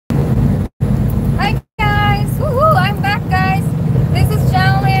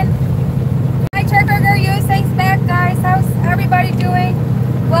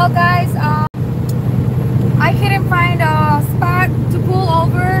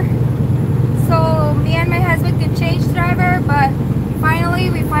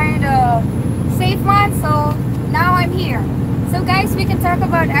one, so now I'm here. So guys, we can talk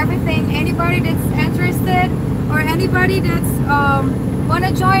about everything. Anybody that's interested or anybody that's want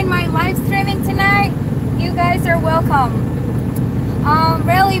to join my live streaming tonight, you guys are welcome.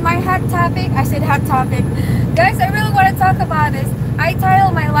 Really, my hot topic, I said hot topic. Guys, I really want to talk about this. I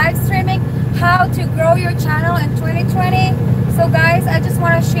titled my live streaming, How to Grow Your Channel in 2020. So guys, I just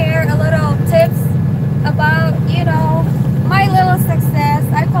want to share a little tips about, you know, my little success.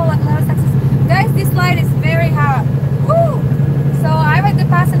 I call it little success. Guys, this light is very hot. Woo! So I'm at the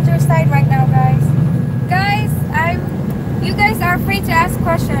passenger side right now, guys. Guys, you guys are free to ask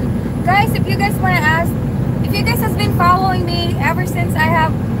questions. Guys, if you guys want to ask, if you guys has been following me ever since I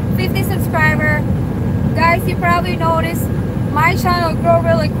have 50 subscribers, guys, you probably noticed my channel grow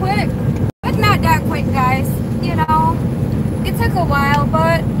really quick. But not that quick, guys. You know, it took a while,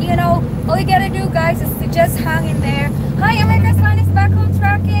 but you know, all you gotta do, guys, is to just hang in there. Hi, America's Finest Backhoe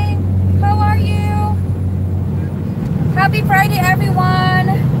Trucking. How are you? Happy Friday,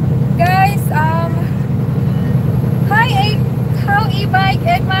 everyone. Guys, hi, how e-bike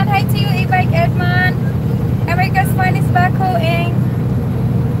Edman. Hi to you, e-bike Edman. America's Finest Backhoe Inc.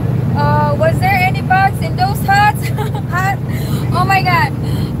 Was there any bugs in those huts? Oh my god.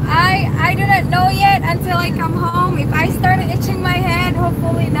 I do not know yet until I come home. If I started itching my head,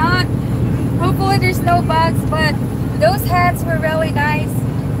 hopefully not. Hopefully there's no bugs, but those hats were really nice.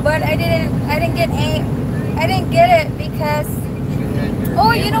 But I didn't get it because,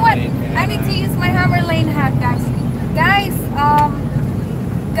 oh, you know what? I need to use my Hammer Lane hat, guys.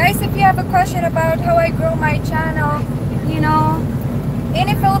 Guys, if you have a question about how I grow my channel, you know,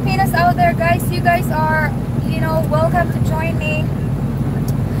 any Filipinos out there, guys, you guys are, you know, welcome to join me.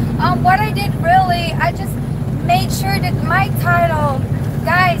 What I did really, I just made sure that my title,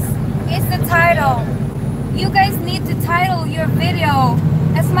 guys, is the title. You guys need to title your video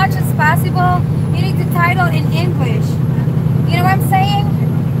as much as possible. You need to title in English. You know what I'm saying?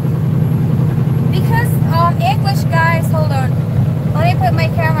 Because English, guys, hold on. Let me put my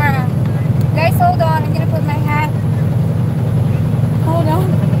camera. Guys, hold on. I'm gonna put my hat. Hold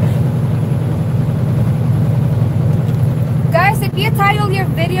on. Guys, if you title your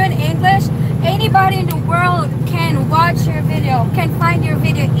video in English, anybody in the world can watch your video, can find your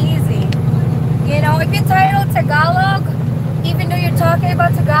video easy. You know, if you title Tagalog, even though you're talking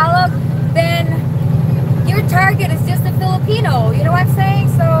about Tagalog, then your target is just a Filipino. You know what I'm saying?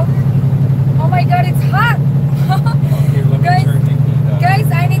 So, oh my god, it's hot.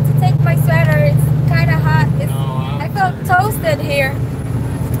 Guys, I need to take my sweater. It's kind of hot. I felt toasted here.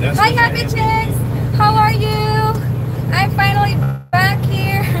 Hi, Happy Chicks. How are you? I'm finally back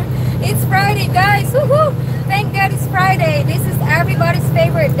here. It's Friday, guys. Woohoo! Thank God it's Friday. This is everybody's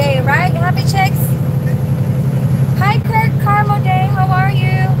favorite day, right? Happy Chicks. Hi, Kurt Carmo Day. How are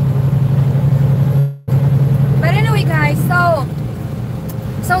you? But anyway, guys, so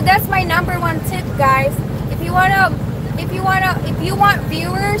that's my number one tip, guys. If you want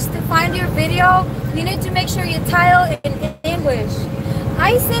viewers to find your video, you need to make sure you title in English.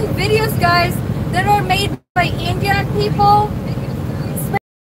 I send videos, guys, that are made by Indian people.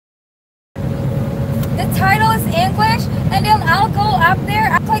 The title is English, and then I'll go up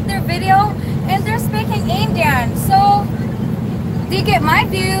there, I'll click their video, and they're speaking Indian. So they get my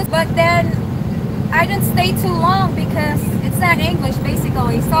views, but then I don't stay too long because it's not English,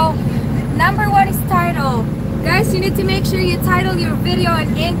 basically. So number one is title. Guys, you need to make sure you title your video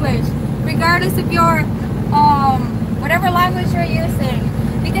in English, regardless of your whatever language you're using.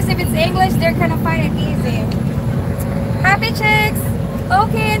 Because if it's English, they're gonna find it easy. Happy Chicks.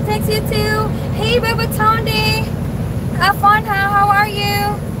 Okay, and thanks you too. Hey, Baba Tondi. Afonha, how are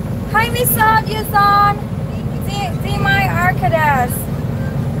you? Hi, Misan, Yazan. Dimai Arcadas.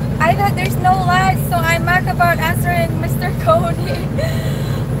 I thought there's no lag, so I'm back about answering Mr. Cody.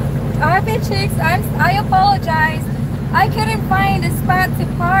 Happy Chicks, I apologize. I couldn't find a spot to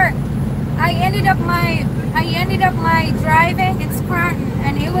park. I ended up my driving in Scranton,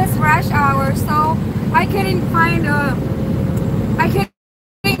 and it was rush hour, so I couldn't find a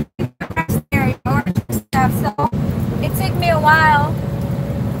rest area or stuff. So it took me a while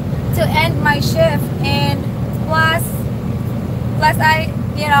to end my shift, and plus I,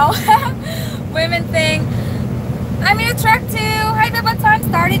 you know, women thing. I'm in a truck too. Hi, Babaton.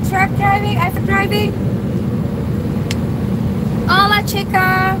 Started truck driving. I've driving. Hola,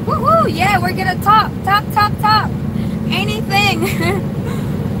 CHIKA. Woohoo! Yeah, we're gonna top. Anything.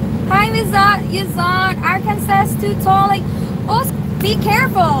 Hi, Yazan. Arkansas too totally. Oh, be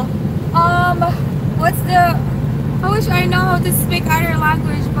careful. What's the? I wish I know how to speak other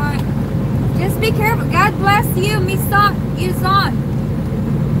language, but just be careful. God bless you, Yazan.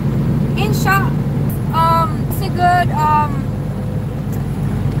 it's a good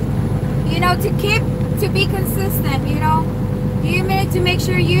you know, to be consistent, you know. You need to make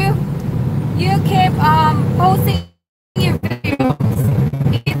sure you keep posting your videos.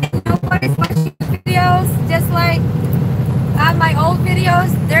 If nobody's watching your videos, just like on my old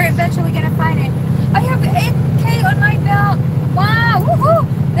videos, they're eventually gonna find it. I have 8K on my belt. Wow, woohoo!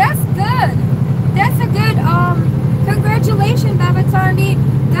 That's good. That's a good congratulations, Babatarni.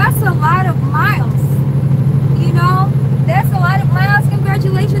 That's a lot of miles. You know, that's a lot of miles.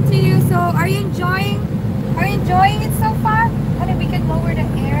 Congratulations to you. So are you enjoying it so far? I think we can lower the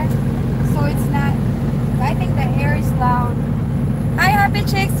air so it's not, I think the air is loud. Hi Happy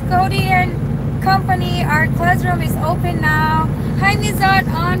Chicks, Cody and company. Our classroom is open now. Hi Mizat,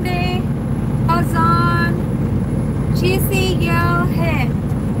 Ande, Azan, GC, Yell, Hit.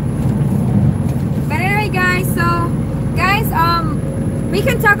 But anyway guys, so guys, we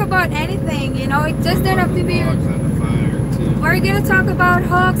can talk about anything, you know, it just doesn't have to be. We're gonna talk about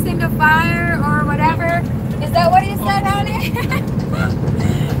hooks in the fire or whatever. Is that what you said, honey?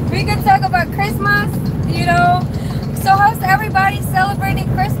 We can talk about Christmas, you know. So how's everybody celebrating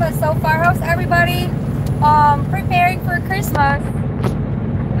Christmas so far? How's everybody preparing for Christmas?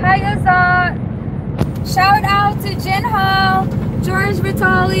 Hi Yazat. Shout out to Jen Hall, George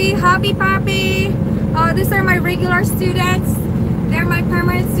Vitali, Happy Pappy. These are my regular students. They're my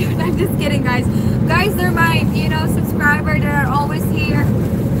permanent students. I'm just kidding, guys. Guys, they're my, you know, subscriber that are always here.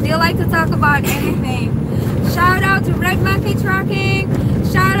 They like to talk about anything. Shout out to Red Monkey Trucking.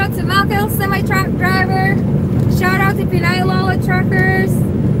 Shout out to Malkel Semi-Truck Driver. Shout out to Pinay Lola Truckers.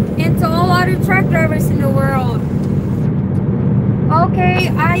 And to all other truck drivers in the world. Okay,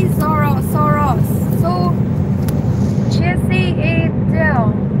 I Soros. So, Jesse A.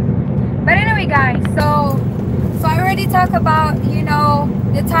 Dill. But anyway, guys, so I already talked about, you know,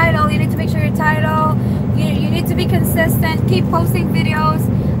 the title. You need to make sure your title, you need to be consistent, keep posting videos.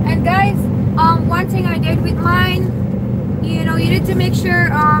 And guys, one thing I did with mine, you know, you need to make sure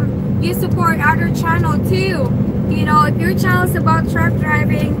you support other channel too. You know, if your channel is about truck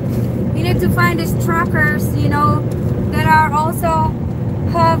driving, you need to find these truckers, you know, that are also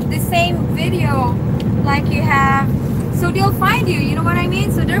have the same video like you have, so they'll find you, you know what I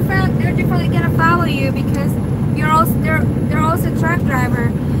mean? So they're definitely gonna follow you because you're also they're also a truck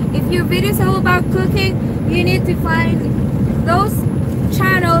driver. If your video is all about cooking, you need to find those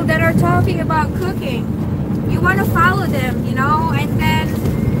channels that are talking about cooking. You want to follow them, you know, and then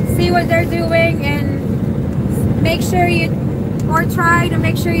see what they're doing and make sure try to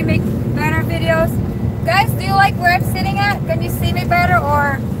make sure you make better videos. Guys, do you like where I'm sitting at? Can you see me better,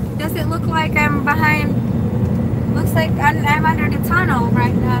 or does it look like I'm behind? Looks like I'm under the tunnel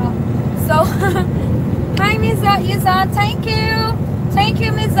right now. So, hi Mizat, Yuzat, thank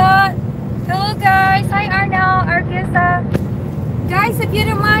you Mizat. Hello guys, hi Arnel, Argisa. Guys, if you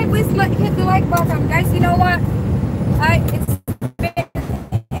don't mind, please hit the like button. Guys, you know what? I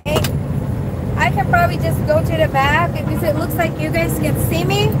can probably just go to the back because it looks like you guys can see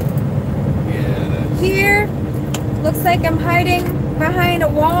me. Yeah. Here, looks like I'm hiding behind a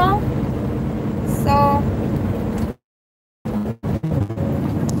wall. So,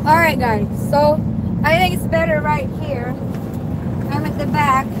 alright guys, so I think it's better right here. I'm at the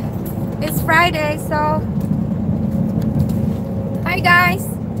back. It's Friday, so hi guys.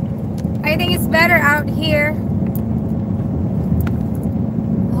 I think it's better out here.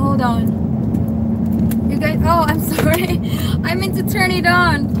 Hold on. You guys, oh, I'm sorry. I meant to turn it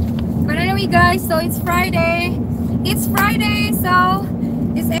on. But anyway guys, so it's Friday. It's Friday, so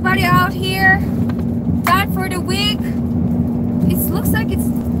is everybody out here done for the week? It looks like it's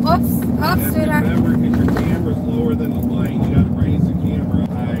oops, sweetheart. Remember, because your camera's lower than the light, you gotta raise the camera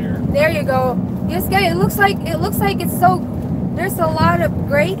higher. There you go. Yes, guys, it looks like it's so. There's a lot of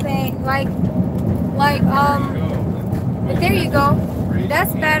great things, like there you go.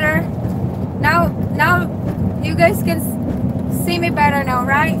 That's better. Now you guys can see me better now,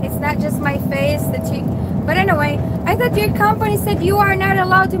 right? It's not just my face that you. But anyway, I thought your company said you are not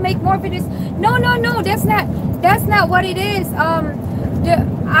allowed to make more videos. No, that's not what it is.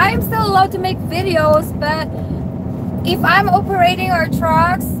 I'm still allowed to make videos, but if I'm operating our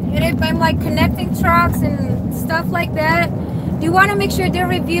trucks and if I'm like connecting trucks and stuff like that, you want to make sure they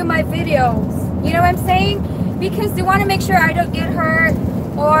review my videos. You know what I'm saying? Because they want to make sure I don't get hurt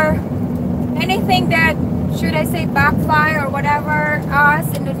or anything that, should I say, backfire or whatever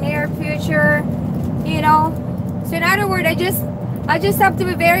us in the near future. You know. So in other words, I just have to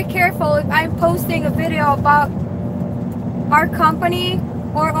be very careful if I'm posting a video about our company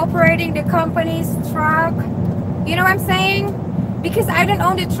or operating the company's truck. You know what I'm saying? Because I don't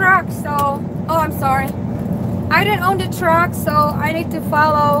own the truck, so Oh, I'm sorry. I didn't own the truck, so I need to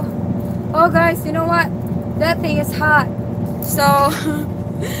follow. Oh, guys, you know what? That thing is hot. So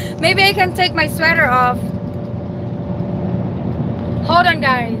maybe I can take my sweater off. Hold on,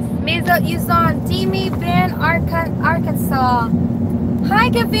 guys. Mesa Yuzon, Timmy, Ben, Arkansas. Hi,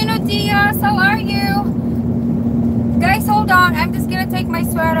 Gavino Diaz. How are you? Guys, hold on. I'm just gonna take my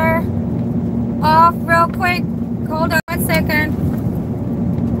sweater off real quick. Hold on 1 second.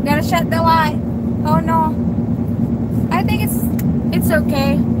 Gotta shut the light. Oh no. I think it's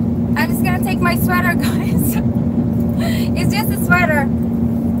okay. I'm just gonna take my sweater, guys. It's just a sweater,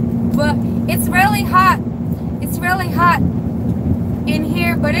 but it's really hot. It's really hot in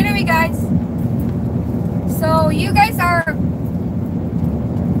here. But anyway, guys, so you guys are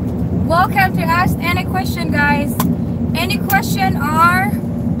welcome to ask any question, guys. Any question are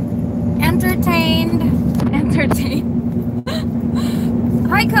entertained.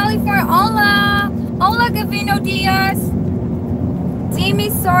 Hi, California. Hola, Gavino Diaz. Timmy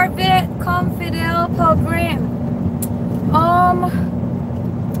Sorbet, Confidel Pilgrim.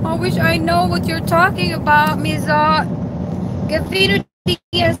 I wish I know what you're talking about, Ms. Gavino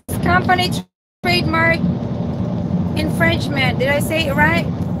Diaz, company trademark infringement. Did I say it right?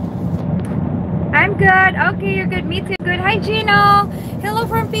 I'm good. Okay, you're good. Me too. Good. Hi, Gino. Hello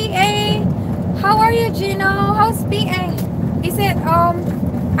from PA. How are you, Gino? How's PA? Is it,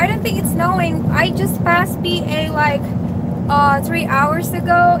 I don't think it's snowing. I just passed PA like 3 hours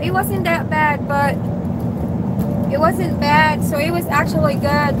ago. It wasn't that bad, but it wasn't bad, so it was actually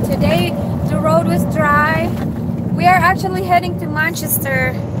good. Today the road was dry. We are actually heading to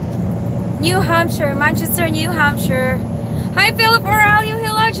Manchester, New Hampshire. New Hampshire. Hi, Philip Aurelio.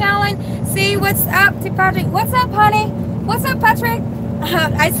 Hello, Jalen. See, what's up to Patrick? What's up, honey? What's up, Patrick?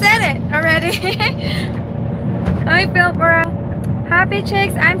 I said it already. Hi, Philip Aurelio. Happy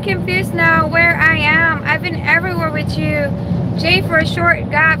chicks, I'm confused now where I am. I've been everywhere with you, Jay, for a short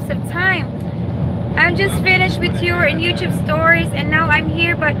gaps of time. I'm just finished with your in YouTube stories, and now I'm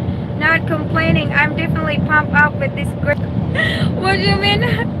here, but not complaining. I'm definitely pumped up with this great. What do you mean?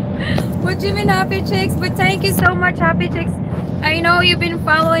 What do you mean, Happy Chicks? But thank you so much, Happy Chicks. I know you've been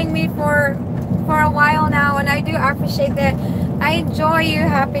following me for a while now, and I do appreciate that. I enjoy you,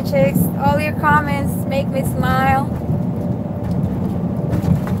 Happy Chicks. All your comments make me smile.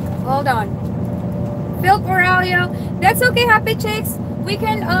 Hold on. Phil Aurelio. That's okay, Happy Chicks. We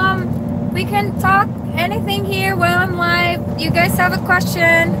can talk anything here while I'm live. You guys have a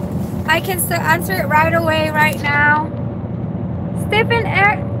question, I can answer it right away, right now. Stephen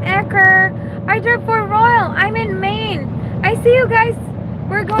Ecker. I drive for Royal. I'm in Maine. I see you guys.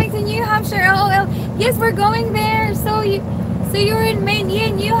 We're going to New Hampshire. LOL. Yes, we're going there. So you're in Maine. Yeah,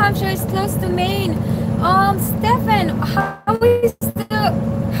 New Hampshire is close to Maine. Stephen,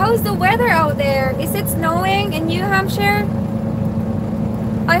 how's the weather out there? Is it snowing in New Hampshire?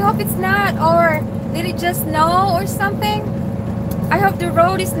 I hope it's not, or did it just snow or something? I hope the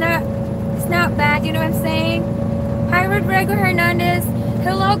road is not bad, you know what I'm saying? Hi, Rodrigo Hernandez.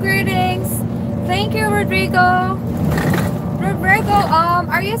 Hello, greetings. Thank you, Rodrigo. Rodrigo,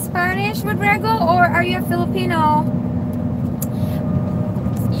 are you Spanish, Rodrigo, or are you a Filipino?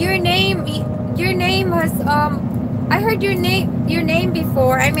 Your name has I heard your name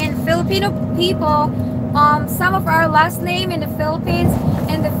before. I mean, Filipino people, some of our last name in the Philippines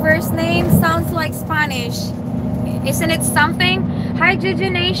and the first name sounds like Spanish. Isn't it something? Hi,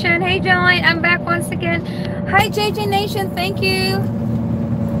 JJ Nation. Hey, Jolene, I'm back once again. Hi, JJ Nation. Thank you.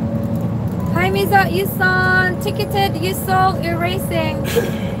 Hi, Miza Yuson. Ticketed Yusol Erasing.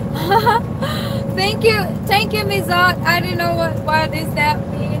 Thank you, Miza. I don't know what is that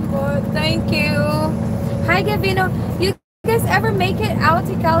mean, but thank you. Hi, Gavino. You guys ever make it out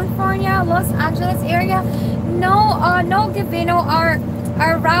to California, Los Angeles area? No, Gavino.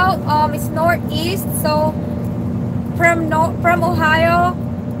 Our route is northeast, so from Ohio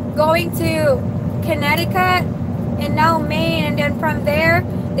going to Connecticut and now Maine, and then from there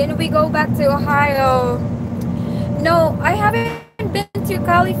then we go back to Ohio. No, I haven't been to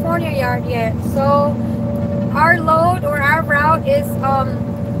California yet, so our load or our route is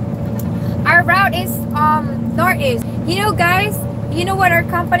northeast. You know, guys, you know what our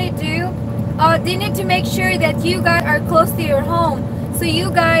company do? They need to make sure that you guys are close to your home,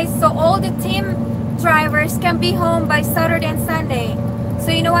 so all the team drivers can be home by Saturday and Sunday.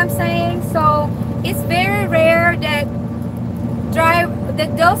 So you know what I'm saying? So it's very rare that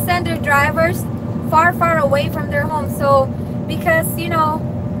they'll send their drivers far away from their home. So because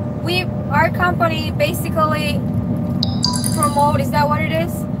our company basically promote, is that what it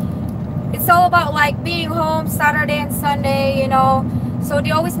is? It's all about like being home Saturday and Sunday, so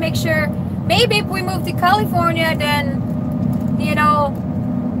they always make sure maybe if we move to California, then, you know,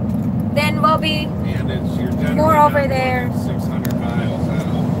 then we'll be more over there. 600 miles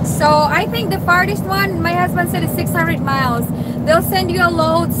out. So I think the farthest one, my husband said, is 600 miles. They'll send you a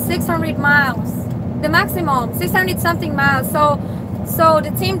load 600 miles. The maximum, 600 something miles. So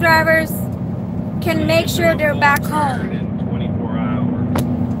the team drivers can make sure they're back home. In 24 hours.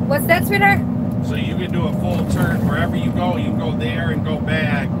 What's that, sweetheart? So you can do a full turn wherever you go. You can go there and go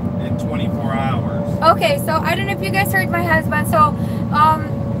back in 24 hours. Okay, so I don't know if you guys heard my husband.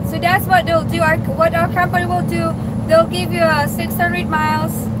 So that's what they'll do. What our company will do, they'll give you 600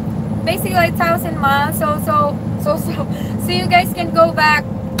 miles, basically like 1,000 miles. So you guys can go back,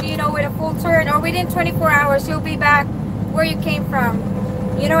 you know, with a full turn, or within 24 hours you'll be back where you came from.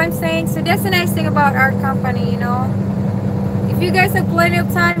 You know what I'm saying? So that's the nice thing about our company, you know. If you guys have plenty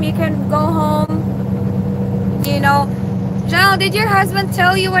of time, you can go home, you know. Janelle, did your husband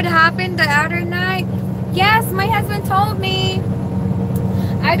tell you what happened the other night? Yes, my husband told me.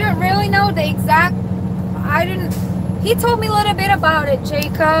 I don't really know the exact, he told me a little bit about it,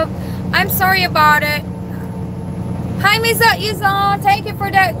 Jacob. I'm sorry about it. Hi, Miss Yuzon, thank you for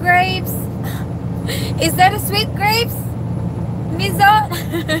that grapes. Is that a sweet grapes? Mizot?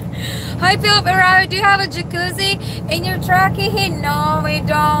 Hi, Philip Arroyo, do you have a jacuzzi in your truck? No, we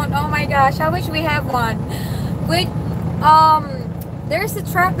don't. Oh my gosh, I wish we have one. There's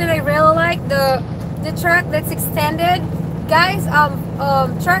a truck that I really like, the truck that's extended. Guys,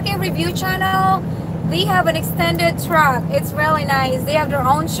 Trucking Review channel, they have an extended truck. It's really nice. They have their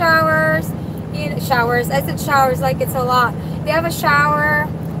own showers. Showers. I said showers like it's a lot. They have a shower.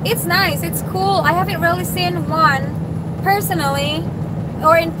 It's nice. It's cool. I haven't really seen one personally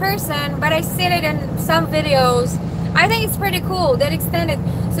or in person, but I've seen it in some videos. I think it's pretty cool, that extended.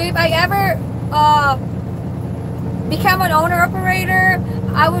 So if I ever become an owner operator,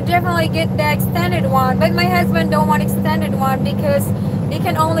 I would definitely get the extended one. But my husband don't want extended one because it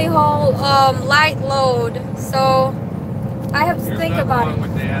can only hold light load. So I have to think about it.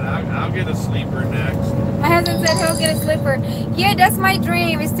 With that. I'll get a sleeper next. My husband said he'll get a sleeper. Yeah, that's my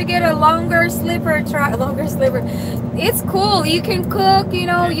dream, is to get a longer sleeper truck. Longer sleeper. It's cool. You can cook. You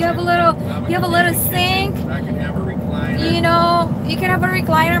know, you have a little sink. I can have a recliner. You know, you can have a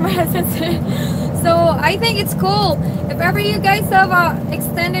recliner. My husband said. So I think it's cool. If ever you guys have a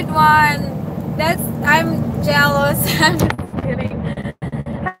extended one, I'm jealous. I'm just kidding.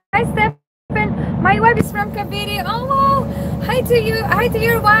 Hi, Stephen. My wife is from Cavite. Oh, hi to you. Hi to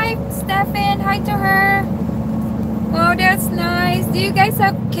your wife, Stephen. Hi to her. Oh, that's nice. Do you guys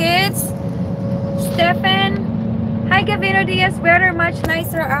have kids? Stephen. Hi, Gavino Diaz. Weather much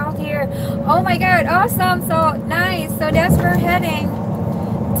nicer out here. Oh my God, awesome. So nice. So that's where we're heading.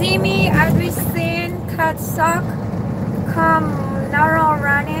 Timmy, Adrisin, Katsak, Kam, Naro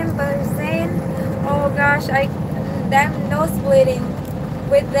running, Berzin. Oh gosh, I'm nose bleeding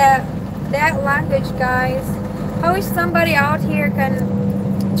with that language, guys. I wish somebody out here can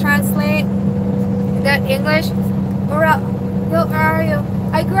translate that English. Where are you?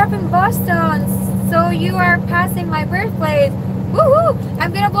 I grew up in Boston, so you are passing my birthplace. Woohoo!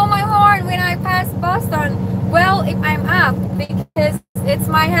 I'm gonna blow my horn when I pass Boston. Well, if I'm up, because it's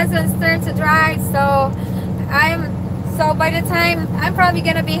my husband's turn to drive, so by the time I'm probably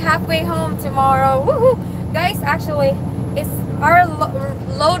gonna be halfway home tomorrow. Woohoo! Guys, actually, it's our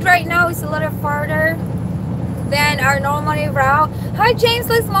load right now is a little farther than our normal route. Hi, James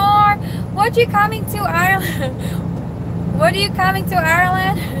Lismore. What you coming to Ireland? What are you coming to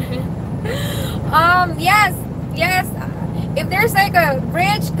Ireland? Yes. If there's like a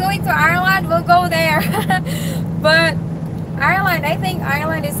bridge going to Ireland, we'll go there. But Ireland, I think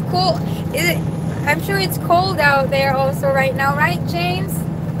Ireland is cool. I'm sure it's cold out there also right now, right, James?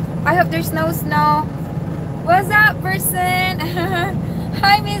 I hope there's no snow. What's up, person?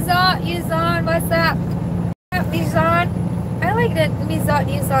 Hi, Mizot Yuzon. What's up, Mizot? I like that Mizot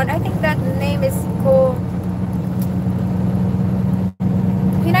Yuzon. I think that name is cool.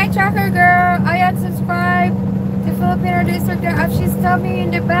 Good night, Tracker Girl. I unsubscribed to Filipino District. She stopped me in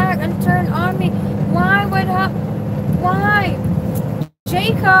the back and turned on me. Why? What happened? Why?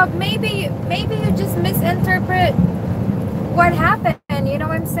 Jacob, maybe you just misinterpret what happened. You know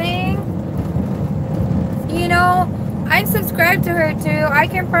what I'm saying? You know, I'm subscribed to her too. I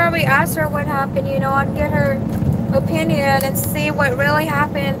can probably ask her what happened, you know, and get her opinion and see what really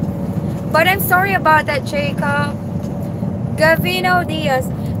happened. But I'm sorry about that, Jacob. Gavino Diaz.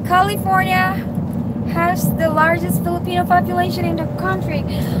 California has the largest Filipino population in the country.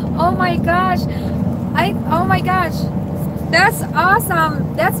 Oh my gosh. Oh my gosh. That's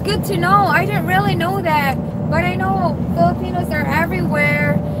awesome. That's good to know. I didn't really know that. But I know Filipinos are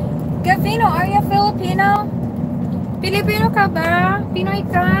everywhere. Gavino, are you Filipino? Filipino ka ba? Pinoy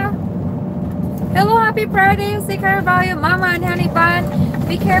ka? Hello, happy Friday. Say Carvalho, Mama and Honey Bun.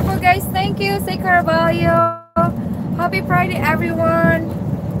 Be careful, guys. Thank you. Say Carvalho. Happy Friday, everyone.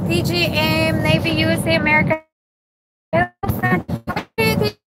 PGM, Navy, USA, America.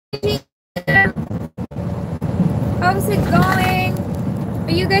 How's it going?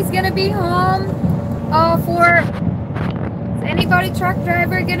 Are you guys gonna be home? Is anybody truck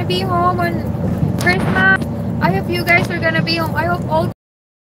driver gonna be home on Christmas? I hope you guys are gonna be home. I hope all.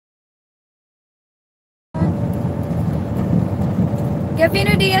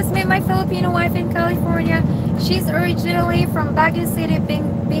 Gavino Diaz met my Filipino wife in California. She's originally from Baguio City,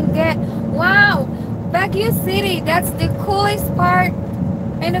 Benguet. Wow, Baguio City. That's the coolest part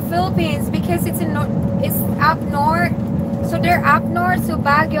in the Philippines because it's up north. So they're up north. So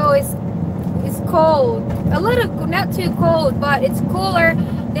Baguio is cold. A little, not too cold, but it's cooler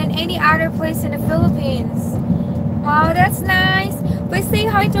than any other place in the Philippines. Wow, that's nice. Please say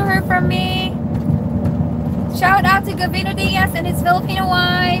hi to her from me. Shout out to Gavino Diaz and his Filipino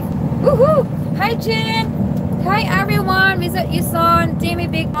wife. Woohoo! Hi, Jen. Hi, everyone. Misa Yuson, Demi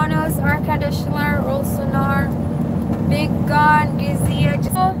Big Manos, Arcada Schiller, Olsonar, Big Gun, Gizia.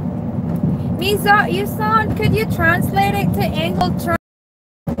 Misa Yuson, could you translate it to English?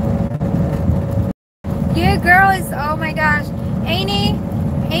 Yeah, girl is, oh my gosh. Any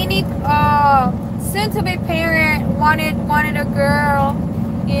soon to be parent wanted a girl.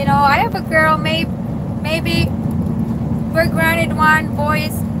 You know, I have a girl, maybe we're granted one.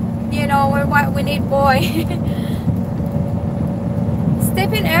 Boys, you know, we need boy.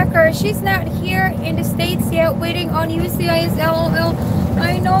 Stephen Ecker, she's not here in the States yet, waiting on UCIS LOL.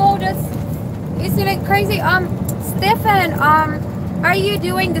 I know, isn't it crazy? Stephen, are you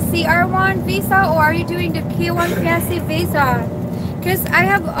doing the CR1 visa or are you doing the K1 fiancé visa? Because I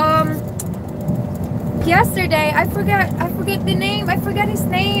have yesterday I forget the name. I forgot his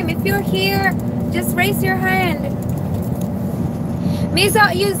name. If you're here, just raise your hand.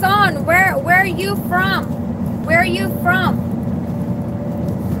 Miza Yuzon, where are you from? Where are you from?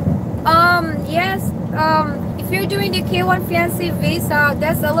 Yes, if you're doing the K1 fiancé visa,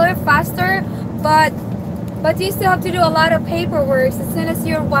 that's a little faster, but you still have to do a lot of paperwork as soon as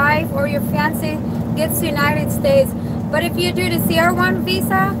your wife or your fiancé gets to the United States. But if you do the CR1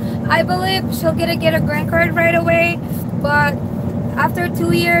 visa, I believe she'll get a green card right away, but after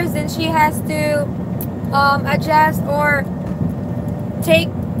 2 years, then she has to adjust or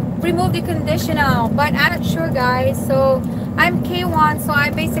remove the conditional. But I'm not sure, guys. So I'm K1, so I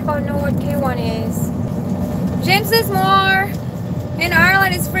basically know what K1 is. James is more. In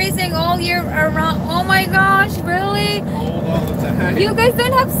Ireland, it's freezing all year around. Oh my gosh, really? Cold all the time. You guys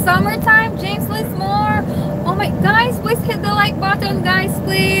don't have summertime, James Lismore? Oh my, guys, please hit the like button, guys,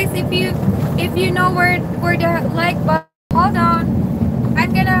 please. If you know where the like button. Hold on,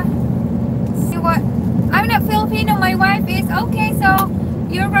 I'm gonna see what. I'm not Filipino. My wife is. Okay, so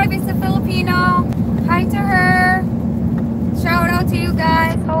your wife is a Filipino. Hi to her. Shout out to you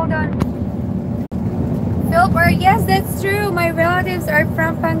guys. Hold on. Philbert, yes, that's true. My relatives are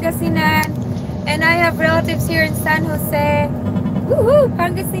from Pangasinan, and I have relatives here in San Jose. Woohoo,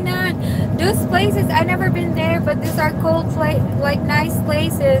 Pangasinan. Those places, I've never been there, but these are cool, like nice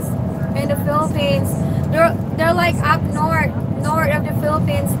places in the Philippines. They're like up north of the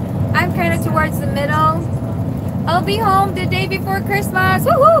Philippines. I'm kind of towards the middle. I'll be home the day before Christmas.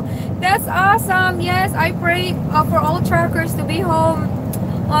 Woohoo! That's awesome. Yes, I pray for all truckers to be home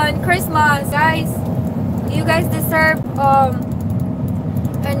on Christmas, guys. You guys deserve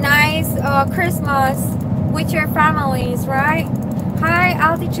a nice Christmas with your families, right? Hi,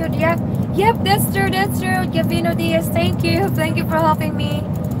 Altitude. Yep, that's true. Gavino Diaz, thank you for helping me.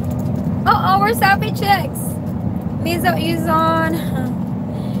 Where's Happy Chicks? Miso Izon.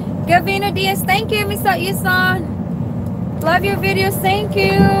 Gavino Diaz, thank you, Miso Izon. Love your videos, thank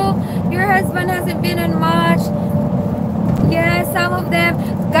you. Your husband hasn't been in much. Yeah, some of them.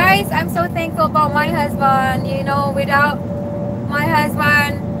 Guys, I'm so thankful about my husband. You know, without my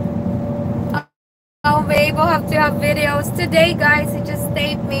husband, I won't be able to have videos. Today, guys, it just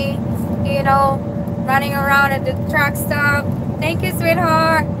saved me, you know, running around at the truck stop. Thank you,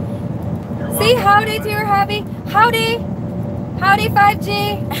 sweetheart. Say howdy to your hubby. Howdy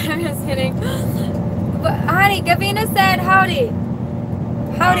 5G. I'm just kidding. But honey, Gavina said howdy.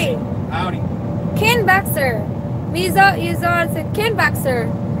 Ken Baxter. Mizo Yuzon said Ken Baxter.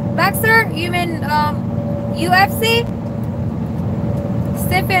 Baxter, you mean UFC?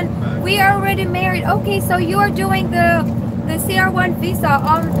 Stephen, we are already married. Okay, so you are doing the CR1 visa.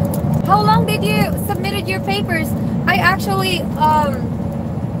 How long did you submitted your papers? I actually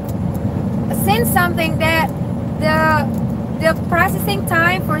seen something that the processing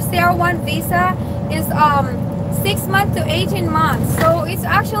time for CR1 visa is 6 months to 18 months. So it's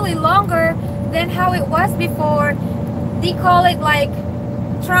actually longer than how it was before. They call it like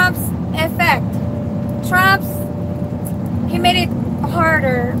Trump's effect. Trump's, he made it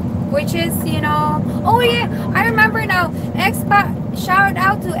harder, which is, you know, oh yeah, I remember now, expat, shout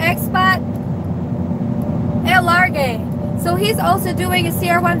out to expat El Largue. So he's also doing a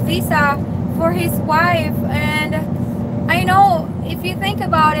CR1 visa for his wife, and I know if you think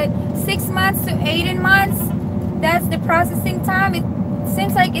about it, 6 months to 18 months, that's the processing time. It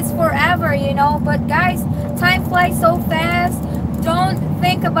seems like it's forever, you know, but guys, time flies so fast. Don't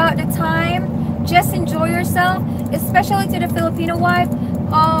think about the time, just enjoy yourself, especially to the Filipino wife.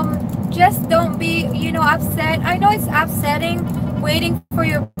 Just don't be, you know, upset. I know it's upsetting waiting for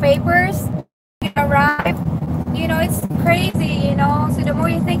your papers to arrive. You know, it's crazy, you know, so the more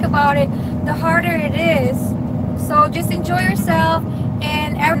you think about it, the harder it is. So just enjoy yourself,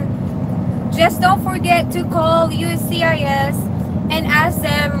 and just don't forget to call USCIS and ask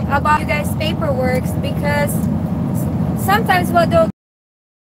them about you guys' paperwork, because sometimes what they'll,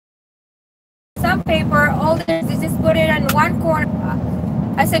 some paper, all they just put it in one corner.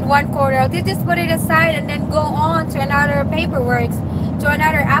 I said one corner. They just put it aside and then go on to another paperwork, to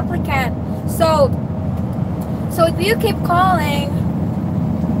another applicant. So if you keep calling,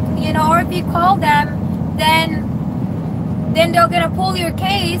 you know, or if you call them, then they're gonna pull your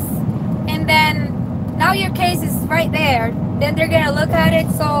case, and then now your case is right there. Then they're gonna look at it.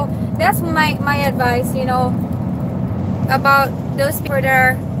 So that's my advice, you know, about those people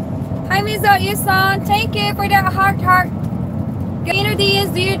there. Hi, Miss Yuson. Thank you for that heart. Gavino Diaz,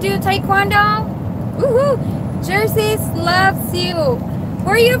 do you do taekwondo? Woohoo! Jersey loves you.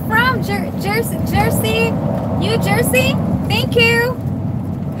 Where are you from? Jersey? New Jersey? Thank you.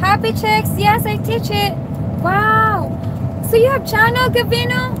 Happy checks. Yes, I teach it. Wow. So you have channel,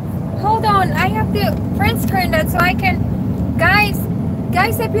 Gavino? Hold on. I have to print screen that so I can... Guys,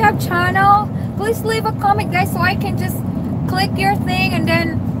 if you have channel, please leave a comment, guys, so I can just click your thing and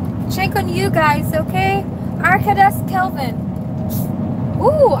then check on you guys, okay? Arcadas Kelvin.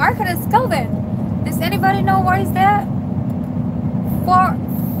 Ooh, Arcadas Kelvin. Does anybody know what is that?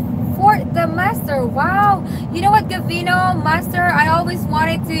 For the master. Wow. You know what, Gavino, master, I always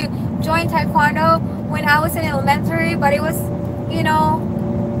wanted to join taekwondo when I was in elementary, but it was, you know,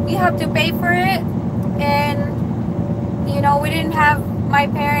 you have to pay for it, and you know, we didn't have my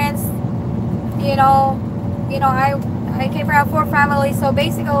parents, you know, I came from a poor family, so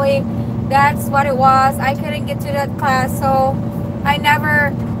basically that's what it was. I couldn't get to that class, so I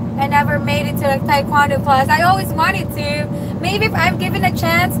never made it to the taekwondo class. I always wanted to. Maybe if I'm given a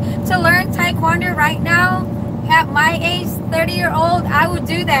chance to learn taekwondo right now at my age, 30-year-old, I would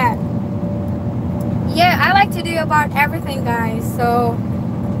do that. Yeah, I like to do about everything, guys. So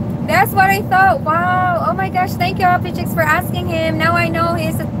that's what I thought. Wow. Oh my gosh, thank you, Happy Chicks, for asking him. Now I know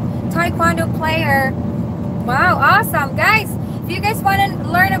he's a taekwondo player. Wow, awesome. Guys, if you guys want to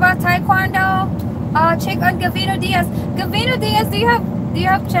learn about taekwondo, check on Gavino Diaz. Gavino Diaz, do you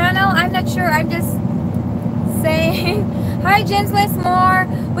have channel? I'm not sure. I'm just saying. Hi, James Lismore.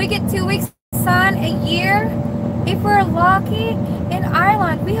 We get 2 weeks sun a year if we're lucky. In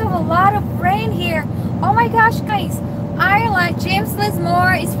Ireland, we have a lot of rain here. Oh my gosh, guys. Ireland. James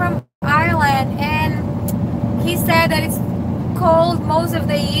Lismore is from Ireland, and he said that it's cold most of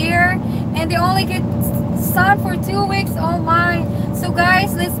the year, and they only get sun for 2 weeks. Oh my. So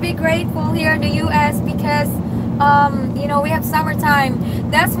guys, let's be grateful here in the US, because you know, we have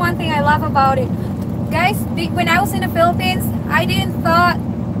summertime. That's one thing I love about it, guys. When I was in the Philippines, I didn't thought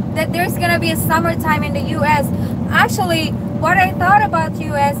that there's gonna be a summertime in the US. Actually, what I thought about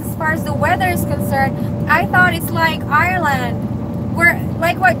US as far as the weather is concerned, I thought it's like Ireland, where,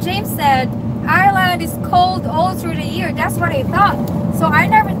 like what James said, Ireland is cold all through the year. That's what I thought. So I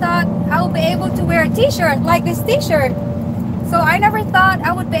never thought I would be able to wear a t-shirt like this t-shirt. So I never thought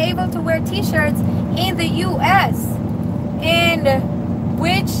I would be able to wear t-shirts in the US. And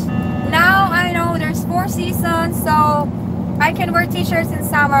which now I know there's 4 seasons, so I can wear t-shirts in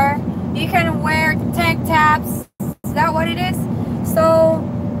summer. You can wear tank tops. Is that what it is? So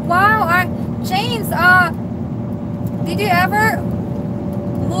wow, James, did you ever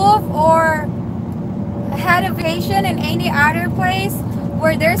move or had a vacation in any other place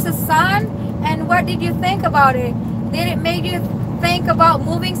where there's a sun? And what did you think about it? Did it make you think about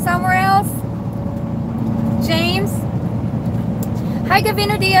moving somewhere else? James? Hi,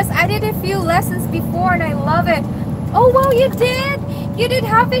 Gavino Diaz. I did a few lessons before and I love it. Oh wow, you did? You did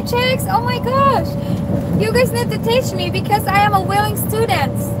Happy Chicks? Oh my gosh. You guys need to teach me because I am a willing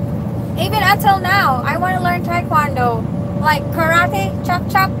student. Even until now, I want to learn Taekwondo, like karate, chop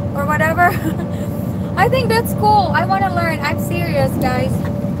chop, or whatever. I think that's cool. I want to learn. I'm serious, guys.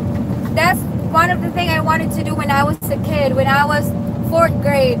 That's one of the things I wanted to do when I was a kid, when I was fourth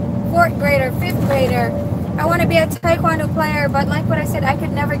grader, fifth grader. I want to be a Taekwondo player, but like what I said, I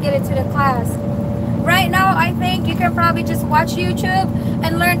could never get into the class. Right now, I think you can probably just watch YouTube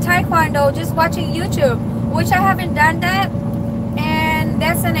and learn Taekwondo just watching YouTube, which I haven't done that. And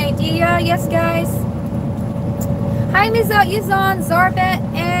that's an idea. Yes, guys. Hi, Miza, Yuzon, Zorbet,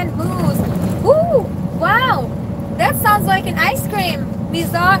 and Moose. Woo! Wow! That sounds like an ice cream.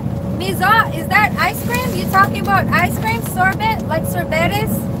 Miza, is that ice cream? You talking about ice cream? Sorbet? Like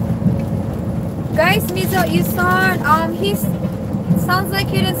sorbetes? Guys, Miza, Yuzon, he's... sounds like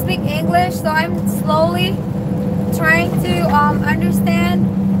he didn't speak English, so I'm slowly trying to understand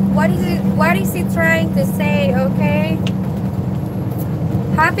what is he trying to say, okay?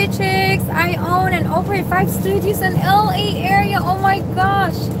 Happy Chicks, I own and operate 5 studios in LA area. Oh my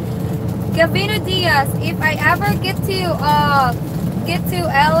gosh. Gavino Diaz, if I ever get to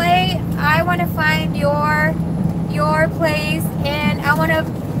LA, I want to find your place, and I want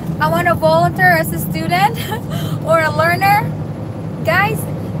to volunteer as a student or a learner. Guys,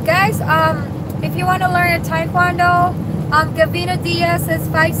 if you want to learn Taekwondo, Gavino Diaz has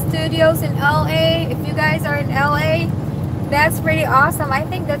 5 studios in LA. If you guys are in LA, that's pretty awesome. I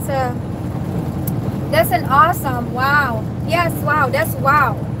think that's an awesome, wow. Yes, wow, that's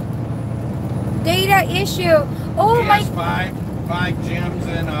wow. Data issue. Oh he my. has five gyms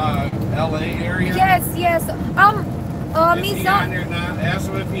in LA area. Yes. Is he on there now? Ask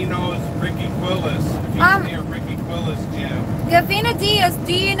him if he knows Ricky Quillis. If he's near Ricky Quillis gym. Gavina Diaz,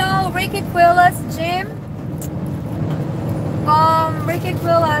 do you know Ricky Quillis gym? Ricky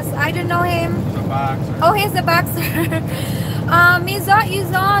Quillis, I don't know him. He's a boxer. Oh, he's a boxer. Mizot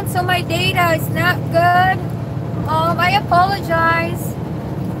Yuzon, so my data is not good. I apologize.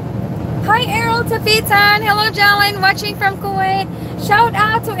 Hi, Errol Tapitan. Hello, Jalen, watching from Kuwait. Shout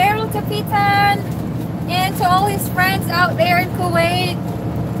out to Errol Tapitan and to all his friends out there in Kuwait.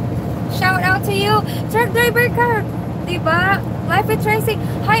 Shout out to you. Truck driver car. Diba? Life with Tracy.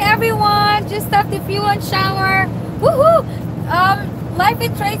 Hi, everyone. Just stop the fuel and shower. Woohoo! Life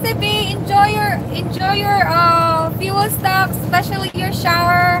with Tracy B. Enjoy your fuel stop, especially your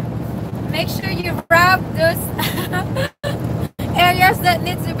shower. Make sure you wrap those areas that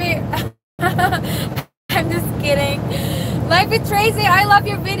need to be. I'm just kidding. Life with Tracy, I love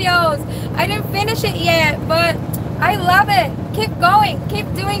your videos. I didn't finish it yet, but I love it. Keep going.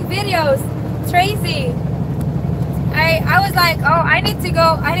 Keep doing videos, Tracy. I was like, oh, I need to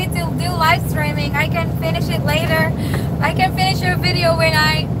do live streaming. I can finish it later. I can finish your video when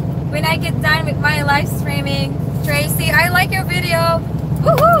I get done with my live streaming. Tracy, I like your video.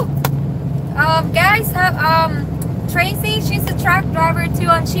 Woohoo! Guys, Tracy, she's a truck driver too,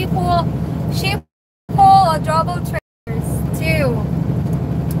 and she pull a double trailers too.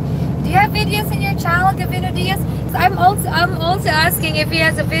 Do you have videos in your channel, Gavino Diaz? I'm also asking if he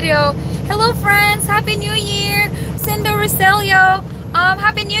has a video. Hello, friends. Happy New Year, Rosendo Roselio.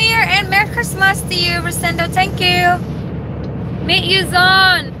 Happy New Year and Merry Christmas to you, Rosendo. Thank you. Meet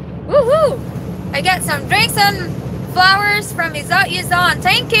Yuzon. Woohoo! I got some drinks and flowers from Yuzon.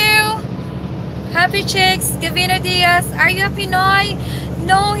 Thank you. Happy Chicks, Gavino Diaz. Are you a Pinoy?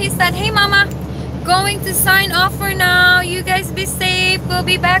 No, he said, hey mama, going to sign off for now. You guys be safe. We'll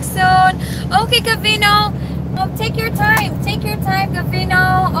be back soon. Okay, Gavino. Take your time,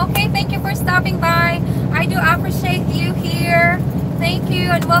 Gavino. Okay, thank you for stopping by. I do appreciate you here. Thank you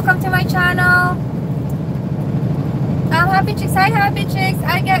and welcome to my channel. Happy Chicks. Hi, Happy Chicks.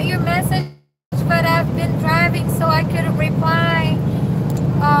 I got your message, but I've been driving, so I couldn't reply.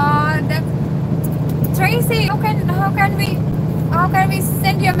 Tracy, how can we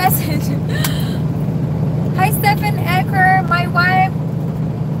send you a message? Hi, Stephen Ecker. My wife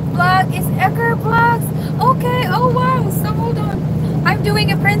blog is Ecker Blogs. Okay. Oh wow. So hold on. I'm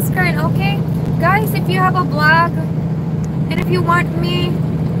doing a print screen. Okay, guys. If you have a blog, and if you want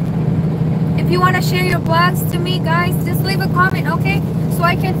to share your blogs to me, guys, just leave a comment. Okay, so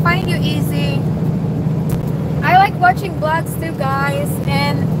I can find you easy. I like watching blogs too, guys,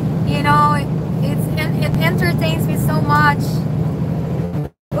 and you know it entertains me so much.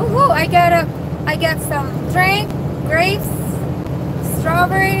 Woohoo! I got some drink, grapes,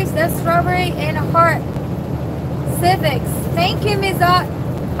 strawberries, that's strawberry, and a heart. Civics. Thank you, Ms.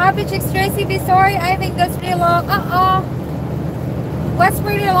 Happy Chicks. Tracy, be sorry. I think that's pretty long. What's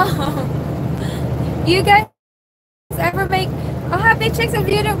pretty long? You guys ever make Happy Chicks? If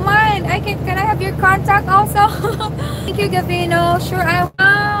you don't mind, can I have your contact also? Thank you, Gavino. Sure,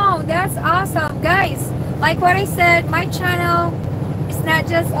 wow, That's awesome, guys. Like what I said, my channel is not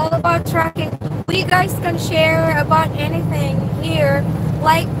just all about trucking. We guys can share about anything here.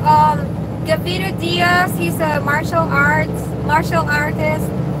 Like Gavito Diaz, he's a martial artist,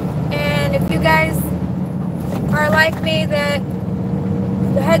 and if you guys are like me that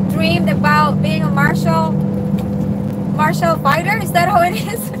had dreamed about being a martial fighter, is that how it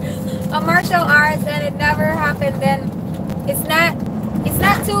is? A martial arts, and it never happened, then it's not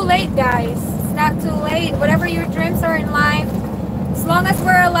too late, guys. It's not too late. Whatever your dreams are in life, as long as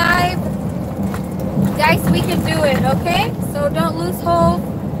we're alive, guys, we can do it, okay? So don't lose hope.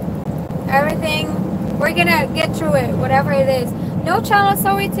 Everything, we're gonna get through it, whatever it is. No channel,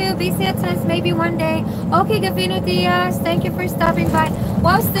 sorry too. BC at times, maybe one day. Okay, Gavino Diaz, thank you for stopping by.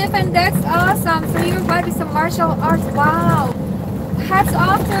 Wow, Stephen, that's awesome. So you're about to some martial arts. Wow. Hats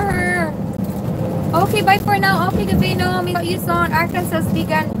off to her. Okay, bye for now. Okay, Gavino. You saw in Arkansas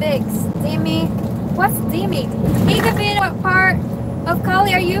vegan bigs. Demi. What's Demi? Hey, Gavino, what part of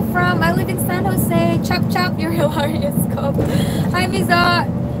Cali are you from? I live in San Jose. Chop chop, you're hilarious. Hi, Miza.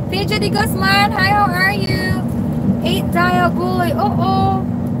 Pedro de Guzman. Hi, how are you? 8 dial bully.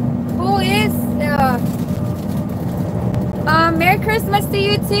 Who is Merry Christmas to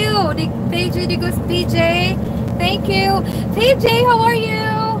you too, Pedro de Guz. PJ. Thank you. PJ, how are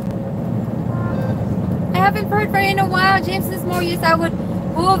you? I haven't heard from you in a while. James is more used. I would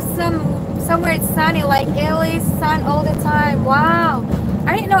move somewhere it's sunny, like Italy's sun all the time. Wow.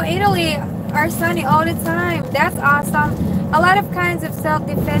 I didn't know Italy are sunny all the time. That's awesome. A lot of kinds of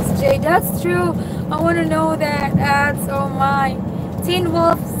self-defense, Jay. That's true. I want to know that. That's, oh my. Teen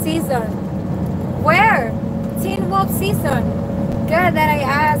Wolf season. Where? Teen Wolf season. Good that I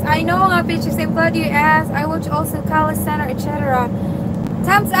asked. I know how bitches. I'm glad you asked. I watch also College Center, etc.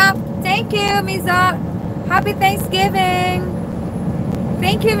 Thumbs up. Thank you, Miza. Happy Thanksgiving.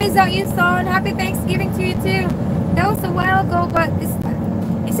 Thank you, Miza Yuson. Happy Thanksgiving to you too. That was a while ago, but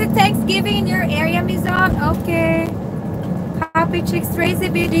is it Thanksgiving in your area, Miza? Okay. Happy Chicks. Tracy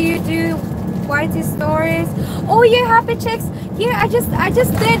B, do you do Whitey stories? Oh yeah, Happy Chicks. Yeah, I just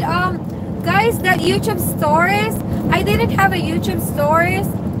did guys, that YouTube stories. I didn't have a YouTube stories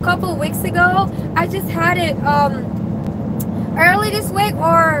a couple weeks ago. I just had it early this week,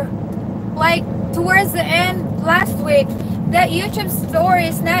 or like towards the end last week. That YouTube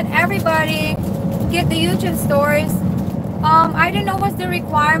stories, not everybody get the YouTube stories. I don't know what's the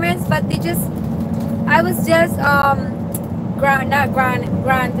requirements, but I was just not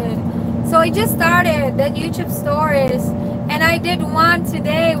granted. So I just started the YouTube stories, and I did one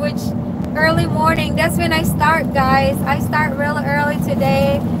today, which early morning. That's when I start, guys. I start really early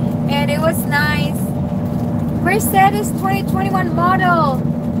today, and it was nice. Mercedes 2021 model.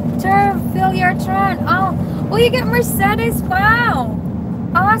 Tron. Oh, you get Mercedes. Wow.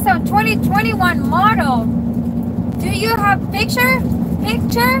 Awesome. 2021 model. Do you have picture?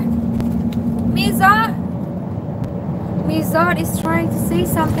 Mizat is trying to say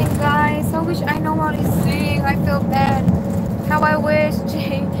something, guys. I wish I know what he's saying. I feel bad. How I wish.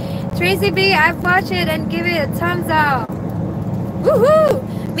 Tracy B, I've watched it and give it a thumbs up. Woohoo!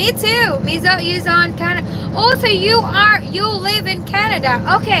 Me too. Mizat is on Canada. Oh, so you live in Canada.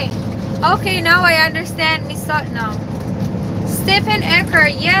 Okay. Okay, now I understand Mizat now. Stephen Ecker,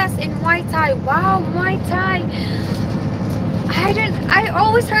 yes, in Muay Thai. Wow, Muay Thai. I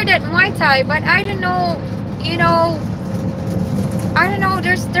always heard that Muay Thai, but I don't know, I don't know,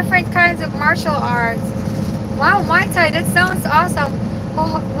 there's different kinds of martial arts. Wow, Muay Thai, that sounds awesome.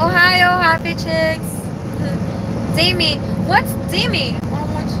 Ohio, Happy Chicks. Demi, what's Demi?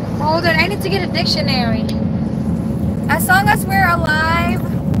 Hold on, I need to get a dictionary. As long as we're alive,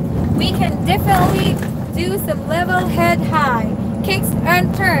 we can definitely do some level head high kicks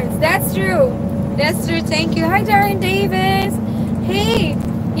and turns. That's true. That's true. Thank you. Hi, Darren Davis. Hey,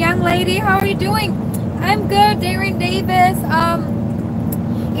 young lady, how are you doing? I'm good, Darren Davis.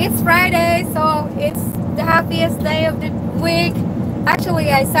 It's Friday, so it's the happiest day of the week. Actually,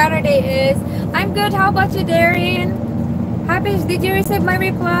 Saturday is. I'm good. How about you, Darren? Happy? Did you receive my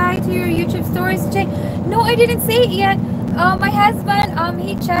reply to your YouTube stories? No, I didn't see it yet. My husband,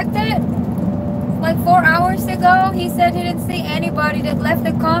 he checked it like 4 hours ago. He said he didn't see anybody that left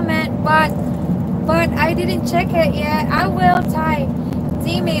a comment, but I didn't check it yet. I will type.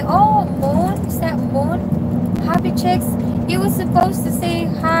 Demi. Oh, Moon. Is that Moon? Happy Chicks. It was supposed to say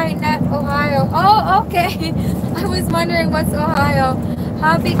hi, not Ohio. Oh, okay. I was wondering what's Ohio.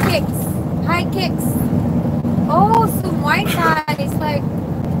 Happy Kicks. Hi, Kicks. Oh, so Muay Thai is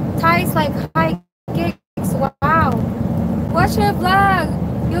like high kicks. Wow. Watch her vlog.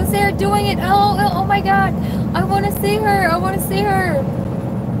 You'll see her doing it. Oh my God. I want to see her.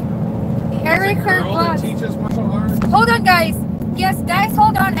 Eric her vlogs. Hold on, guys. Yes, guys,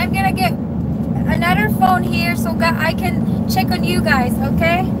 hold on. I'm gonna get another phone here so I can check on you guys.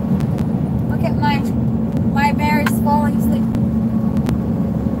 Okay. Okay, my bear is falling asleep.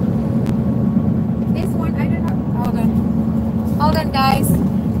 This one, I don't know. Hold on, guys.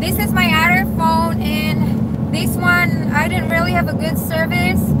 This is my other phone, and this one I didn't really have a good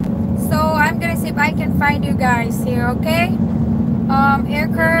service, so I'm gonna see if I can find you guys here. Okay.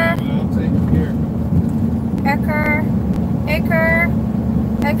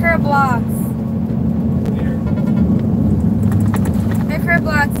 Ecker Blogs. Ecker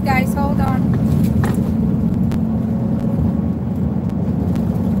Blogs, guys, hold on.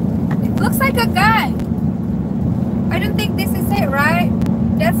 It looks like a guy. I don't think this is it, right?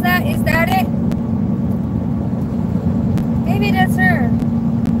 Is that it? Maybe that's her.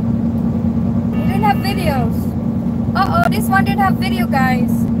 It didn't have videos. Uh-oh, this one didn't have video,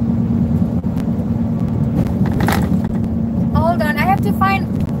 guys. Hold on, I have to find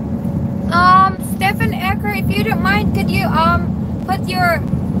Stephen Ecker. If you don't mind, could you put your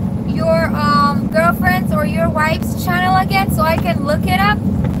girlfriend's or your wife's channel again so I can look it up?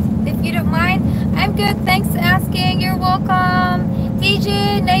 If you don't mind. I'm good, thanks for asking. You're welcome.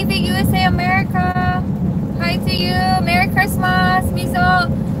 TJ, Navy, USA, America. Hi to you. Merry Christmas. Miso,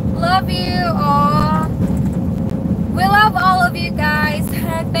 love you. Aww. We love all of you guys.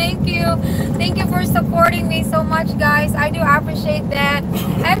 Thank you. Thank you for supporting me so much, guys. I do appreciate that.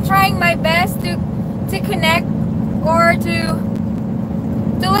 I'm trying my best to connect or to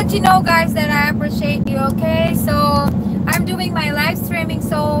let you know, guys, that I appreciate you, okay? So I'm doing my live streaming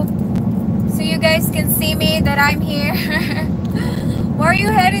so you guys can see me that I'm here. Where are you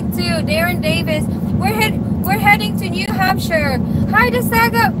headed to? Darren Davis. We're heading to New Hampshire. Hi to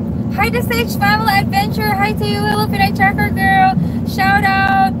Saga. Hi to Sage Family Adventure. Hi to you, Little Pinay Tracker Girl. Shout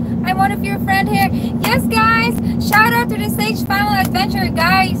out. I'm one of your friends here. Yes, guys. Shout out to the Sage Family Adventure,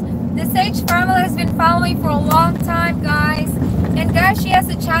 guys. The Sage Family has been following me for a long time, guys. And guys, she has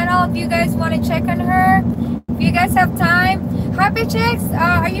a channel if you guys want to check on her. If you guys have time. Happy Chicks,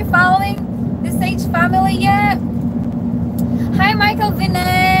 are you following the Sage Family yet? Hi, Michael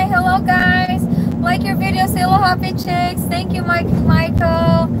Vinay. Hello, guys. Like your videos. Hello, Happy Chicks. Thank you,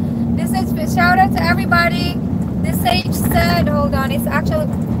 Michael. This is a shout out to everybody. The Sage said, hold on, it's actually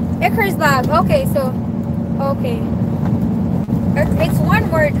Icker's Lab. Okay, so, okay. It's one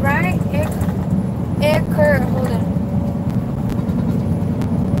word, right? Icker, hold on.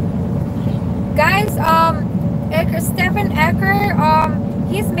 Guys, Stephen Ecker,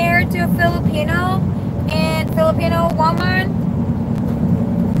 he's married to a Filipino woman.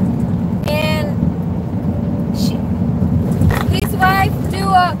 And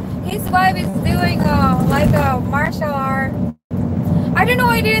his wife is doing like a martial art. I don't know,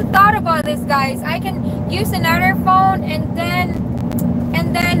 I didn't thought about this, guys. I can use another phone and then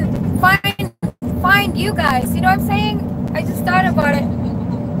find you guys. You know what I'm saying? I just thought about it.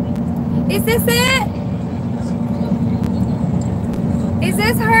 Is this it? Is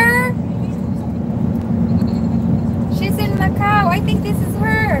this her? She's in Macau. I think this is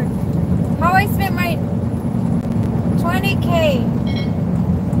her. How I spent my 20K.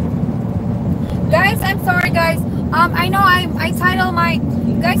 Guys, I'm sorry, guys. I know I title my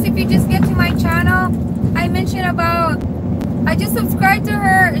guys. If you just get to my channel, I mentioned about I just subscribed to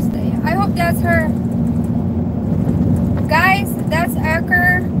her. I hope that's her. Guys, that's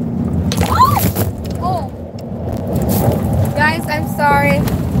Ecker. Oh, guys, I'm sorry.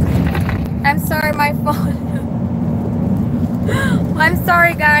 I'm sorry, my phone. I'm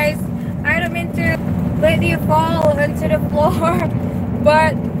sorry, guys. I don't mean to let you fall into the floor,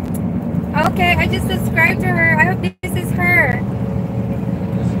 but. Okay, I just subscribed to her. I hope this is her.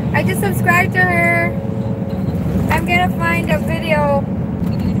 I just subscribed to her. I'm gonna find a video.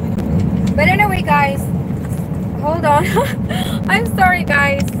 But anyway, guys. Hold on. I'm sorry,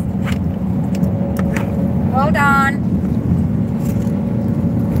 guys. Hold on.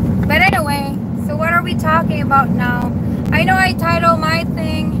 But anyway, so what are we talking about now? I know I titled my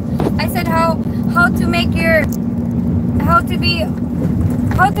thing. I said how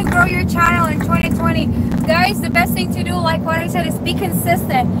to grow your channel in 2020. Guys, the best thing to do, like what I said, is be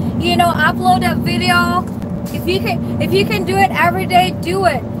consistent. You know, upload a video. If you can do it every day, do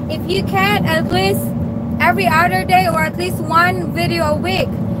it. If you can't, at least every other day or at least one video a week.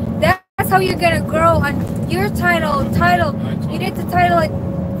 That's how you're gonna grow on your title. You need to title it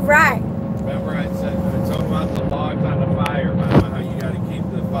right. Remember I told about the logs on the fire, Mama, how you gotta keep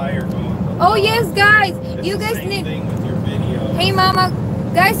the fire going. Oh yes, guys. It's you the guys same need thing with your video. Hey Mama,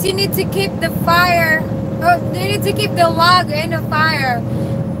 guys, you need to keep the fire. You need to keep the log in the fire.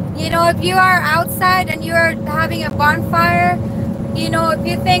 You know, if you are outside and you are having a bonfire, you know, if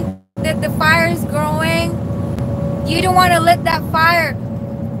you think that the fire is growing, you don't want to let that fire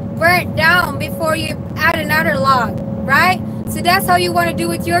burn down before you add another log, right? So that's how you want to do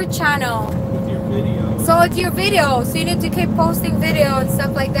with your channel. With your video. So it's your video. So you need to keep posting video and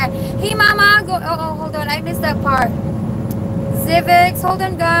stuff like that. Hey mama, go. Oh, hold on. I missed that part. Civics, hold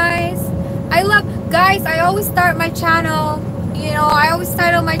on guys. I love, guys, I always start my channel, you know, I always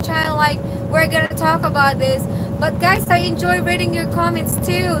title my channel like, we're gonna talk about this. But guys, I enjoy reading your comments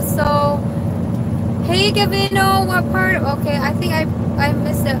too. So, hey Gavino, what part? Okay, I think I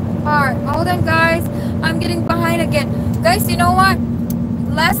missed that part. Hold on guys, I'm getting behind again. Guys, you know what?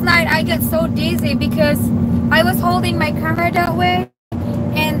 Last night I got so dizzy because I was holding my camera that way,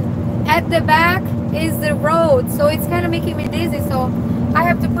 and at the back is the road, so it's kind of making me dizzy, so I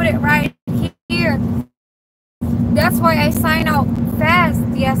have to put it right here. That's why I signed out fast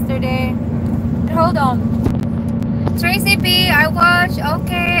yesterday. Hold on. Tracy B, I watch.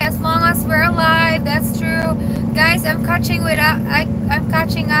 Okay, as long as we're alive, that's true. Guys, I'm catching I'm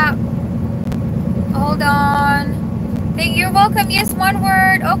catching up. Hold on. You're welcome. Yes, one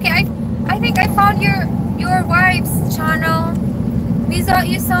word. Okay, I think I found your wife's channel. Mizot,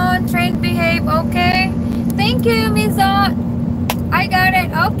 you son, train, behave. Okay. Thank you, Mizot. I got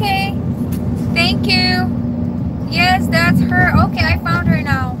it. Okay. Thank you. Yes, that's her. Okay, I found her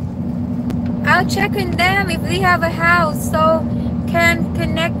now. I'll check on them if they have a house so can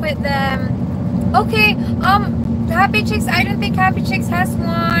connect with them. Okay. Happy Chicks. I don't think Happy Chicks has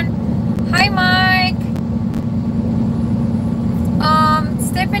one. Hi, Mike.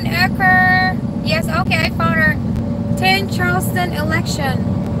 Stephen Ecker. Yes, okay, I found her. 10 Charleston election.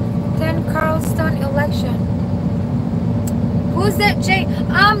 10 Charleston election. Who's that? Jay?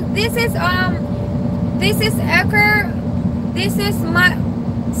 This is Ecker. This is my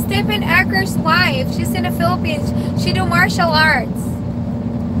Stephen Ecker's wife. She's in the Philippines. She do martial arts.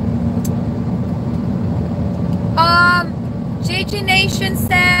 JG Nation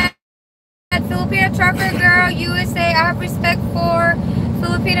said, Filipino trucker girl, USA. I have respect for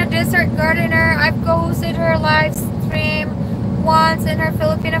Filipino desert gardener. I've hosted her live stream once, and her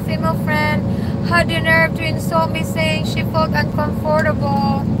Filipino female friend had the nerve to insult me, saying she felt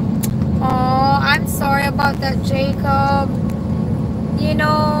uncomfortable. Oh, I'm sorry about that, Jacob. You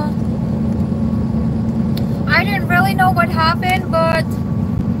know, I didn't really know what happened, but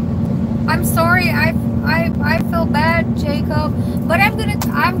I'm sorry. I feel bad, Jacob. But I'm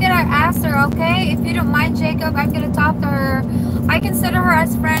gonna ask her, okay? If you don't mind, Jacob, I'm gonna talk to her. I consider her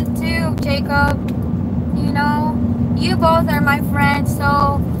as friend too, Jacob. You know, you both are my friends,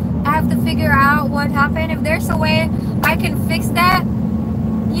 so I have to figure out what happened. If there's a way I can fix that,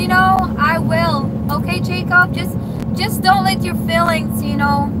 you know, I will. Okay, Jacob? Just don't let your feelings, you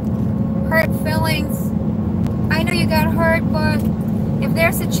know, hurt feelings. I know you got hurt, but if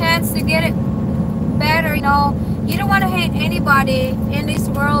there's a chance to get it better, you know, you don't want to hate anybody in this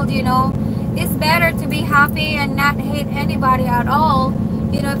world, you know. It's better to be happy and not hate anybody at all,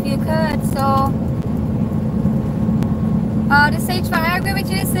 you know, if you could. So, the Sage Fire, I agree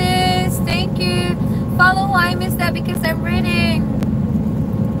with you, sis. Thank you. Follow, I missed that because I'm reading.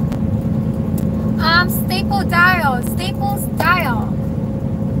 Staples dial.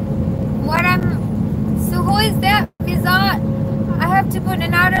 So who is that? Mizot? I have to put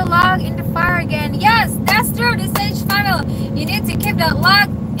another log in the fire again. Yes, that's true, the Sage Fire. You need to keep that log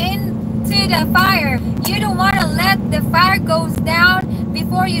into the fire. You don't want to let the fire goes down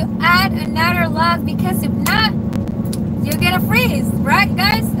before you add another log, because if not, you're gonna freeze, right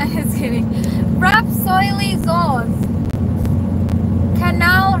guys? I'm just kidding. Rapsoili Zos.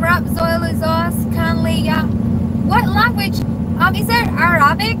 Canal Rapsoili Zos Kanliya. What language? Is it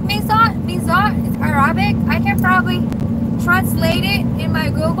Arabic, Mizot? Mizot? It's Arabic? I can probably translate it in my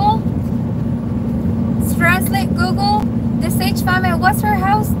Google. Translate Google. The Sage family. What's her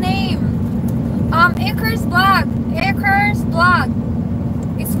house name? Icarus blog. Icarus blog.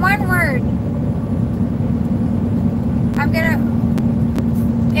 It's one word. I'm gonna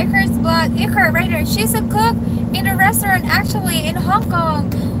Icarus blog. Icar right here. She's a cook in a restaurant actually in Hong Kong.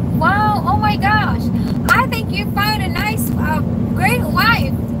 Wow, oh my gosh. I think you found a nice great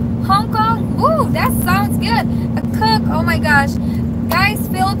wife. Hong Kong. Ooh, that sounds good. A cook. Oh my gosh. Guys,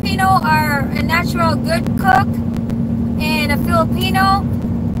 Filipino are a natural good cook, and a Filipino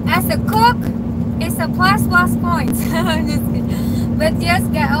as a cook is a plus points. But yes,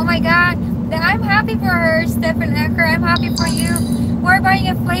 oh my god, I'm happy for her, Stephen Ecker. I'm happy for you. We're buying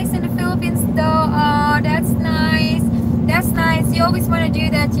a place in the Philippines though. Oh, that's nice. That's nice. You always want to do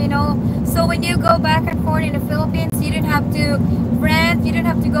that, you know. So when you go back and forth in the Philippines, you don't have to rent, you don't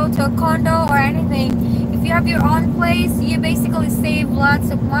have to go to a condo or anything. If you have your own place, you basically save lots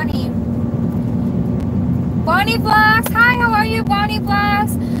of money. Bonnie Blocks, hi, how are you, Bonnie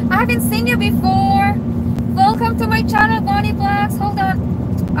Blocks? I haven't seen you before. Welcome to my channel, Bonnie Blocks. Hold on.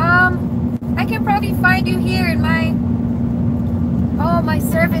 I can probably find you here in my... Oh, my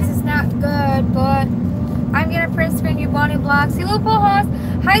service is not good, but I'm gonna print screen you, Bonnie Blocks. Hello, Pohos.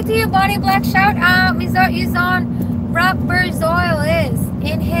 Hi to you, Bonnie Blocks. Shout out. Is on Rockbird's Oil is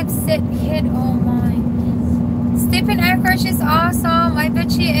in hit. Oh my. Stephen Anchorage is awesome. I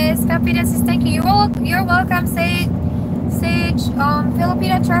bet she is. Capita says thank you. You're welcome. Sage.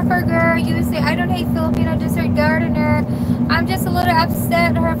 Filipino trucker girl. You say I don't hate Filipino desert gardener. I'm just a little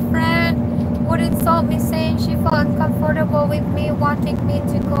upset. Her friend would insult me, saying she felt uncomfortable with me wanting me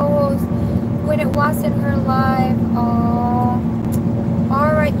to co-host when it wasn't her life. Oh,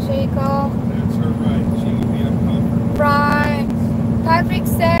 all right, Jacob. That's her right. She can be uncomfortable. Right. Patrick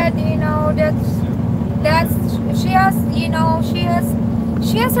said, you know, that's she has, you know, she has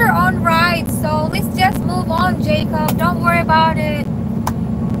her own rights. So let's just move on, Jacob. Don't worry about it.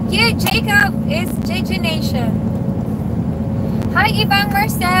 Yeah, Jacob is JJ Nation. Hi, Ibang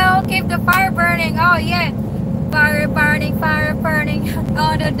Marcel. Keep the fire burning. Oh yeah. Fire burning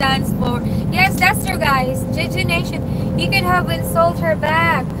on the dance floor. Yes, that's true, guys. JJ Nation, you can have insult her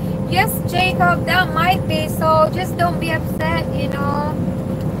back. Yes, Jacob, that might be. So just don't be upset, you know.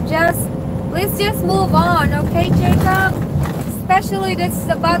 Let's just move on, okay, Jacob? Especially this is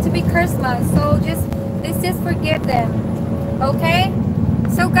about to be Christmas, so let's just forgive them, okay?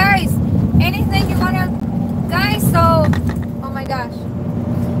 So guys, anything you wanna, guys? So, oh my gosh,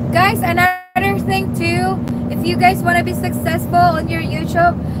 guys, another thing too. If you guys want to be successful on your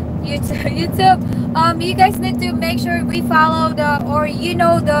YouTube, you guys need to make sure we follow the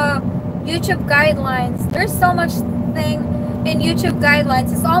YouTube guidelines. There's so much thing in YouTube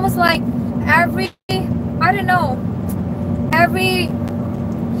guidelines. It's almost like every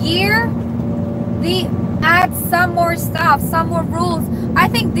year they add some more stuff, some more rules. I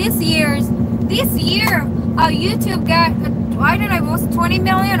think this year YouTube got, I don't know, it was 20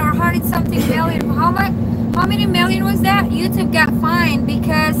 million or 100 something million. How many million was that? YouTube got fined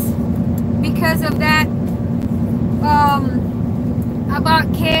because of that,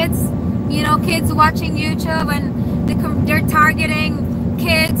 about kids, you know, kids watching YouTube, and they're targeting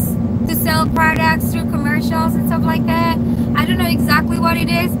kids to sell products through commercials and stuff like that. I don't know exactly what it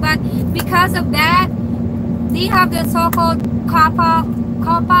is, but because of that, they have the so-called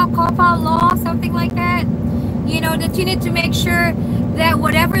COPPA law, something like that. You know, that you need to make sure that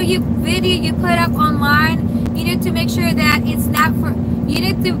whatever video you put up online, you need to make sure that it's not for, you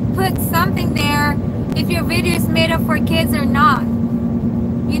need to put something there if your video is made up for kids or not.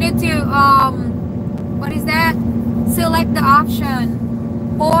 You need to what is that, select the option.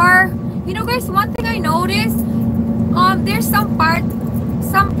 Or, you know guys, one thing I noticed, there's some part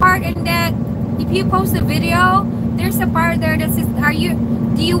in that if you post a video, there's a part there that says,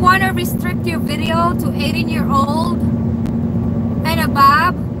 do you want to restrict your video to 18-year-old and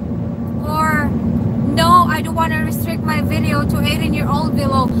above? Or no, I don't want to restrict my video to 18-year-old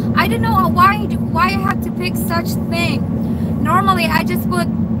below. I don't know why I have to pick such thing. Normally I just put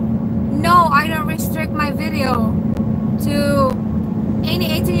no, I don't restrict my video to any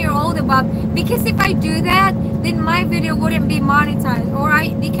 18-year-old above, because if I do that, then my video wouldn't be monetized, or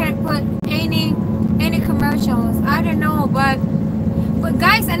they can't put any commercials. I don't know, but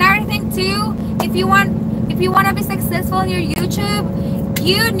guys, another thing too, if you want to be successful in your YouTube,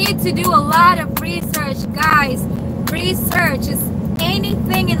 you need to do a lot of research, guys. Research is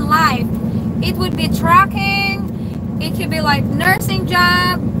anything in life. It would be trucking, it could be like nursing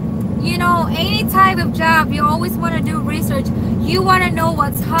job, you know, any type of job. You always want to do research. You want to know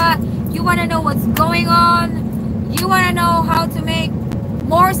what's hot, you want to know what's going on, you want to know how to make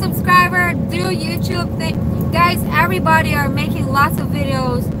more subscribers through YouTube. Guys, everybody are making lots of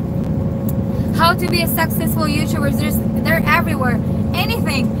videos how to be a successful YouTuber. They're everywhere.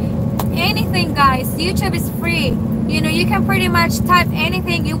 Anything guys, YouTube is free. You know, you can pretty much type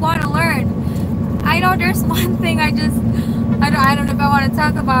anything you want to learn. I know there's one thing I don't know if I want to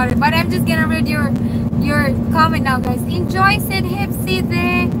talk about it, but I'm just gonna read your comment now, guys. Enjoy, said Hipsy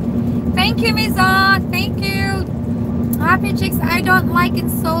there. Thank you, Mizon. Thank you. Happy Chicks, I don't like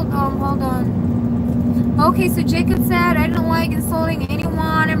insult. Hold on. Okay, so Jacob said, I don't like insulting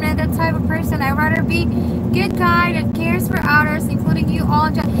anyone. I'm not that type of person. I'd rather be good guy that cares for others, including you all.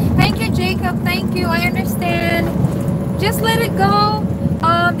 Thank you, Jacob. Thank you. I understand. Just let it go.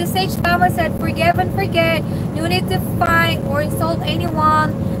 The Sage Mama said, forgive and forget. No need to fight or insult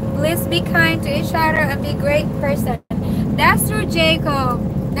anyone. Please be kind to each other and be a great person. That's true,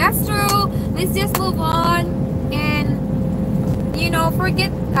 Jacob. That's true. Let's just move on and, you know,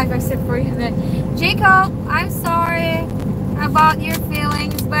 forget. Like I said, forget. Jacob, I'm sorry about your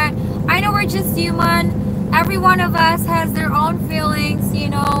feelings, but I know we're just human. Every one of us has their own feelings, you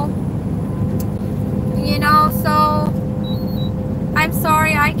know. So I'm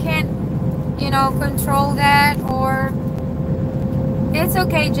sorry I can't, you know, control that, or it's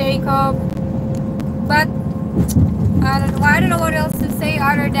okay, Jacob. But I don't know what else to say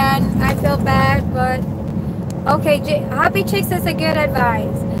other than I feel bad, but okay, Happy Chicks is a good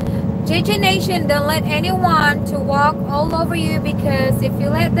advice. JJ Nation, don't let anyone to walk all over you, because if you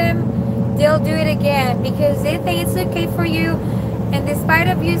let them, they'll do it again, because they think it's okay for you, and despite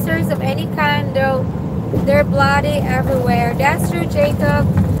abusers of any kind, they're bloody everywhere. That's true, Jacob.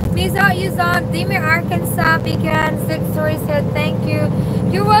 Mizot Yuzon, Dimir, Arkansas began. Victory said thank you.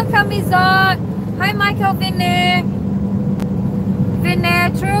 You're welcome, Mizot. Hi, Michael Vinay.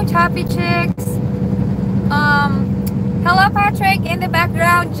 True, Happy Chicks. Hello, Patrick in the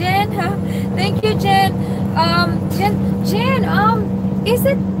background. Jen, thank you, Jen. Jen,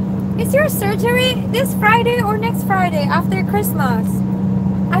 is your surgery this Friday or next Friday after Christmas?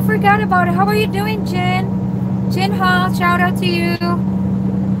 I forgot about it. How are you doing, Jen? Jen Hall, shout out to you.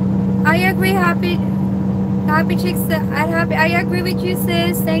 I agree, Happy Chicks. I agree with you,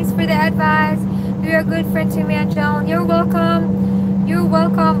 sis. Thanks for the advice. You're a good friend to me, and John. You're welcome. You're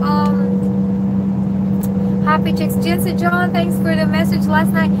welcome. Happy Chicks. Jen said, John, thanks for the message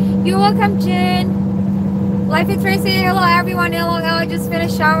last night. You're welcome, Jen. Life is Tracy. Hello, everyone. Hello. I just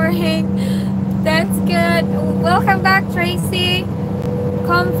finished showering. That's good. Welcome back, Tracy.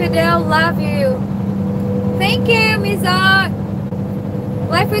 Come, Fidel. Love you. Thank you, Mizot.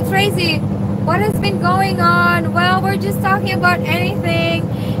 Life with Tracy. What has been going on? Well, we're just talking about anything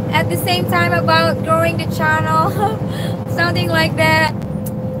at the same time about growing the channel. Something like that.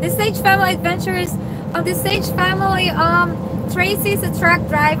 The Sage Family Adventures of the Sage Family. Tracy's a truck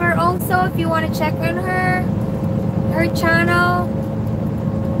driver also, if you want to check on her channel.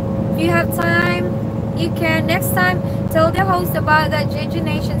 If you have time, you can next time tell the host about that JJ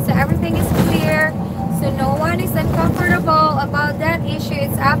Nation, so everything is clear, so no one is uncomfortable about that issue.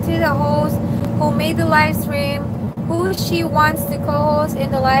 It's up to the host who made the live stream, who she wants to co-host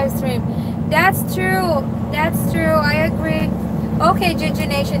in the live stream. That's true. I agree. Okay, JJ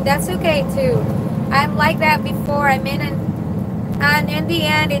Nation, that's okay too. I'm like that before. I mean, and in the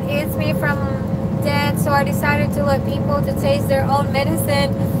end, it eats me from then. So I decided to let people to taste their own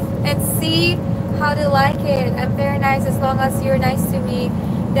medicine and see how they like it. I'm very nice as long as you're nice to me.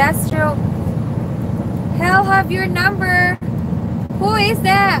 That's true. Hell, have your number. Who is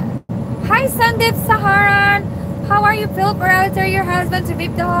that? Hi, Sandip Saharan. How are you, Philip? Or I'll tell your husband to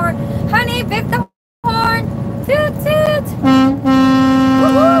beep the horn. Honey, beep the horn. Toot toot.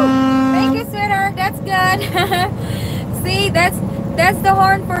 Woohoo! Thank you, sweetheart. That's good. See, that's the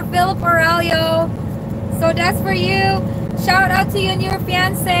horn for Philip Aurelio. So that's for you. Shout out to you and your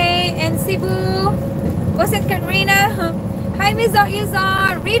fiance in Cebu. Was it Katrina? Hi, Miss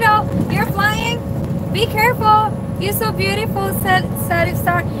Yuzon. Rito, you're flying. Be careful. You're so beautiful, Sadip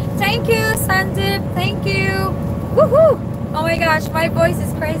Star. Thank you, Sandip. Thank you. Woohoo! Oh my gosh, my voice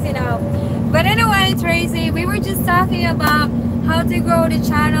is crazy now. But anyway, Tracy, we were just talking about how to grow the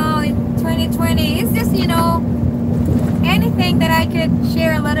channel in 2020. It's just, you know, anything that I could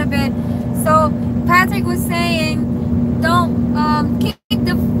share a little bit. So Patrick was saying, don't keep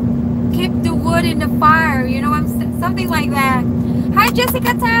the wood in the fire. You know, something like that. Hi,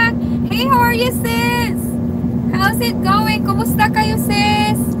 Jessica Tang. Hey, how are you, sis? How's it going? Kumusta kayo,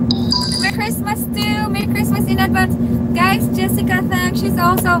 sis? Merry Christmas too. Merry Christmas in advance, guys. Jessica Tang. She's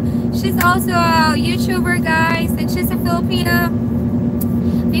also a YouTuber, guys, and she's a Filipina.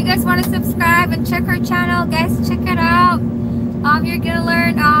 If you guys want to subscribe and check her channel, guys, check it out. You're gonna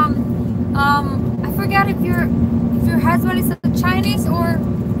learn. I forgot if your husband is Chinese or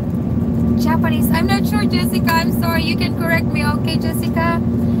Japanese. I'm not sure, Jessica. I'm sorry. You can correct me, okay, Jessica?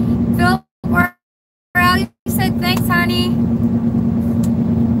 Phil, you said thanks, honey.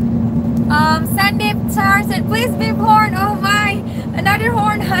 Sandeep Tar said, please beep horn. Oh my, another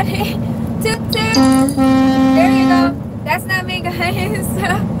horn, honey. Toot toot. There you go. That's not me, guys.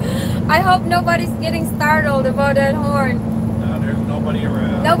 I hope nobody's getting startled about that horn. No, there's nobody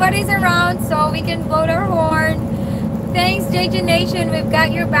around. Nobody's around, so we can blow our horn. Thanks, JJ Nation. We've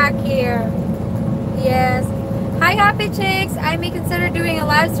got your back here. Yes. Hi, Happy Chicks. I may consider doing a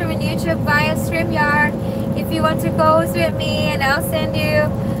live stream on YouTube via StreamYard if you want to co-host with me, and I'll send you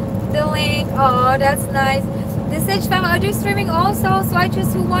the link. Oh, that's nice. The Sage Family, I do streaming also, so I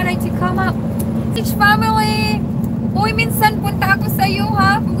just wanted to come up. Sage Family, Uy, minsan punta ako sa iyo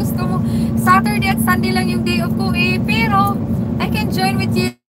ha. Kung gusto mo, Saturday at Sunday lang yung day off ko eh. Pero, I can join with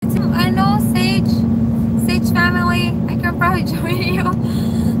you. Ano, Sage family. I can probably join you.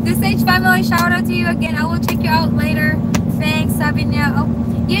 The Sage family, shout out to you again. I will check you out later. Thanks, sabi niya. Oh,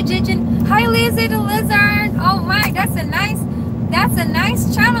 you Jijin. Hi, Lizzie the Lizard. Oh my, that's a nice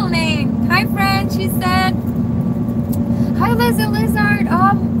channel name. Hi, friend, she said. Hi, Lizzie Lizard.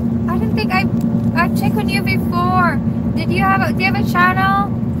 I didn't think I've checked on you before. Do you have a channel?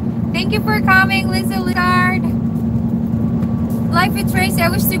 Thank you for coming, Lizzie Lizard. Life with Tracy. I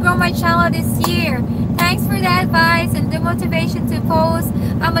wish to grow my channel this year. Thanks for the advice and the motivation to post.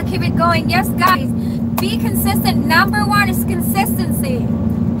 I'm gonna keep it going. Yes, guys, be consistent. Number one is consistency.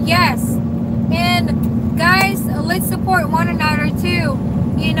 Yes, and guys, let's support one another too.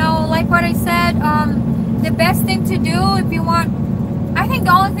 You know, like what I said, the best thing to do if you want, I think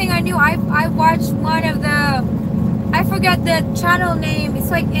the only thing I knew, I watched one of the, I forget the channel name, it's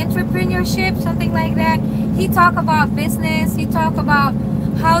like entrepreneurship, something like that. He talk about business, he talk about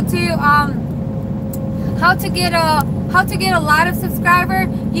how to get a lot of subscriber.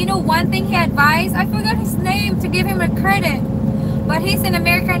 You know, one thing he advised, I forgot his name to give him a credit, but he's an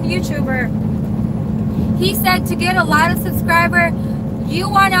American YouTuber. He said to get a lot of subscriber, you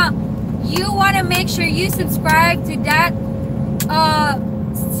wanna make sure you subscribe to that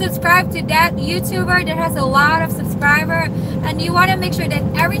YouTuber that has a lot of subscriber, and you want to make sure that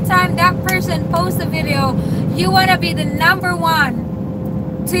every time that person posts a video, you want to be the number one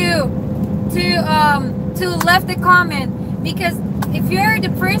to left a comment, because if you're the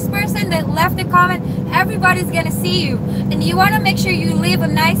first person that left a comment, everybody's gonna see you, and you want to make sure you leave a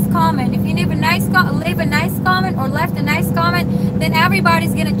nice comment. If you leave a nice comment or left a nice comment, then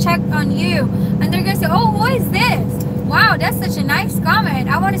everybody's gonna check on you, and they're gonna say, oh, who is this? Wow, that's such a nice comment.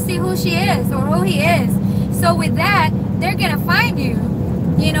 I want to see who she is or who he is. So with that, they're gonna find you.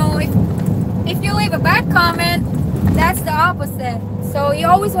 You know, if you leave a bad comment, that's the opposite. So you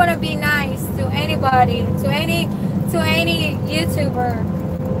always want to be nice to anybody, to any YouTuber.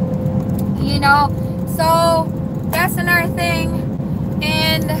 You know, so that's another thing.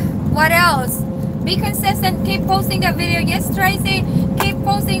 And what else? Be consistent. Keep posting that video. Yes, Tracy, keep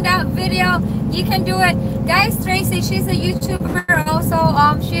posting that video. You can do it, guys. Tracy, she's a YouTuber also.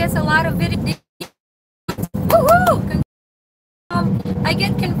 She has a lot of videos. Woohoo! I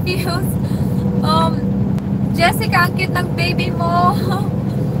get confused. Jessica, ang cute ng baby mo.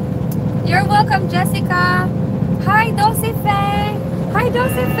 You're welcome, Jessica. Hi, Dossie Faye. Hi,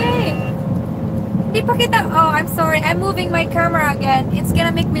 Dossie Faye. Di pa kita. Oh, I'm sorry. I'm moving my camera again. It's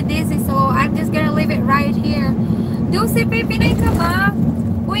gonna make me dizzy, so I'm just gonna leave it right here. Dossie Faye, Pinay ka ba?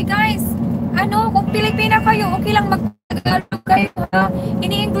 Uy, guys. Ano, kung Pilipina kayo, okay lang mag-Tagalog kayo.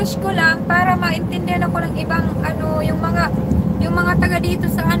 Ini-English ko lang para maintindihan ako ng ibang, ano, yung mga taga dito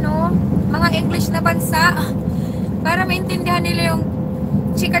sa, ano, mga English na bansa. Para maintindihan nila yung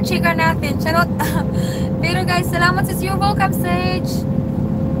chika-chika natin. Charot. Pero guys, salamat sa you're welcome, Sage.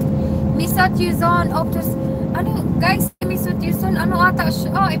 Misot Yuzon, Optus. Ano, guys, Misot Yuzon, ano ata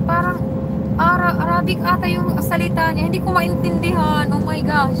siya? Parang Arabic ata yung salita niya. Hindi ko maintindihan. Oh my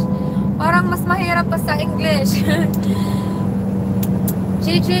gosh. Parang mas mahirap pa sa English.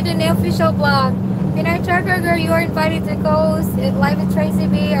 Gigi, the new official blog. Pinay Tracker Girl, you are invited to host Live with Tracy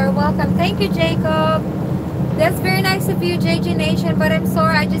B. You're welcome. Thank you, Jacob. That's very nice of you, JG Nation, but I'm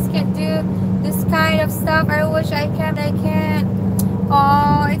sorry, I just can't do this kind of stuff. I wish I can, but I can't.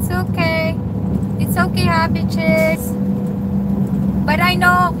 Oh, it's okay. It's okay, Happy Chicks. But I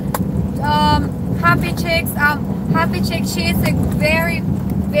know, Happy Chicks, she is a very,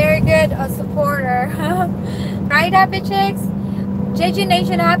 very good supporter. Right, Happy Chicks? JG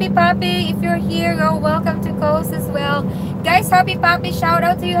Nation, Happy Papi, if you're here, you're welcome to Coast as well. Guys, Happy Papi, shout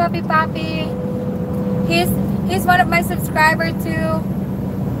out to you, Happy Papi. He's one of my subscribers too.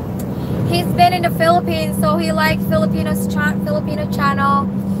 He's been in the Philippines, so he likes Filipino channel.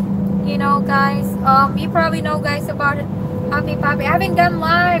 You know, guys. You probably know, guys, about it. Happy Papi. I haven't gone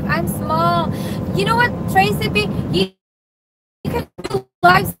live. I'm small. You know what, Tracy B? You can do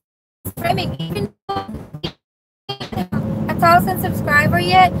live streaming, even though 1,000 subscribers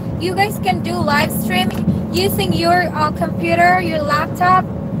yet. You guys can do live streaming using your computer, your laptop.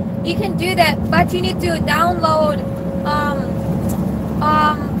 You can do that, but you need to download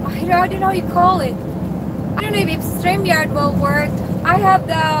I don't know how you call it. I don't know if StreamYard will work. I have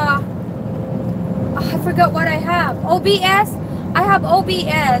the I forgot what I have. OBS. I have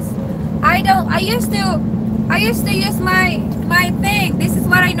OBS. I used to use my thing. This is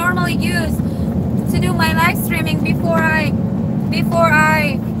what I normally use to do my live streaming before I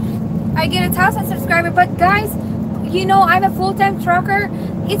get 1,000 subscribers. But guys, you know, I'm a full-time trucker.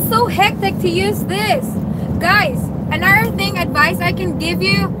 It's so hectic to use this. Guys, another thing, advice I can give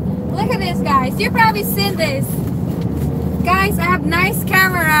you, look at this, guys. You've probably seen this. Guys, I have nice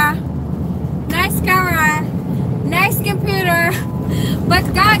camera, nice computer.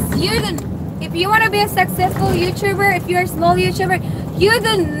 But guys, if you want to be a successful YouTuber, if you're a small YouTuber, you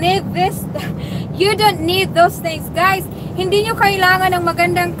don't need this. You don't need those things. Guys, hindi nyo kailangan ng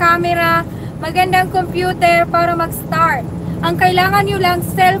magandang camera, magandang computer para mag-start. Ang kailangan nyo lang,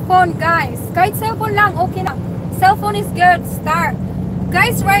 cellphone, guys. Kahit cellphone lang, okay na. Cellphone is good, start.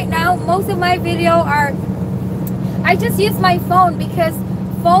 Guys, right now, most of my video are, I just use my phone because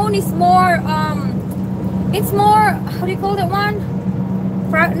phone is more, it's more, how do you call it one?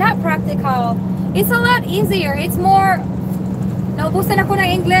 Not practical. It's a lot easier. It's more, naubusan ako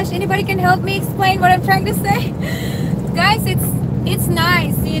ng English. Anybody can help me explain what I'm trying to say? Guys, it's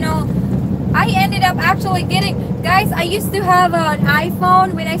nice, you know. I ended up actually getting, guys, I used to have an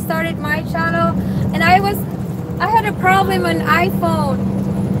iPhone when I started my channel, and I had a problem on iPhone.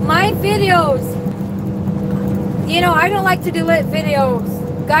 My videos, you know, I don't like to delete videos.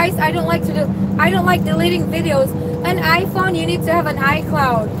 Guys, I don't like deleting videos. An iPhone, you need to have an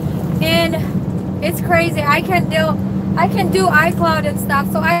iCloud. And it's crazy. I can do iCloud and stuff.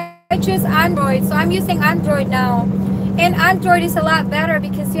 So I choose Android. So I'm using Android now. And Android is a lot better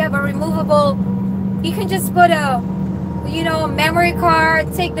because you have a removable, you can just put a, you know, memory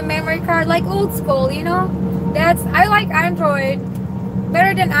card, take the memory card, like old school, you know. I like Android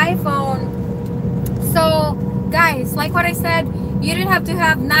better than iPhone. So guys, like what I said, you don't have to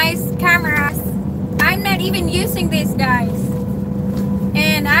have nice cameras. I'm not even using this, guys.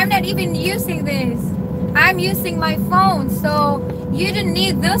 And I'm not even using this. I'm using my phone. So you don't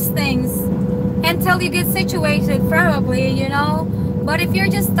need those things until you get situated, probably, you know. But if you're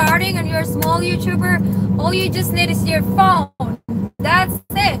just starting and you're a small YouTuber, all you just need is your phone. That's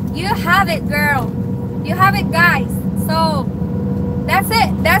it. You have it, girl. You have it, guys. So that's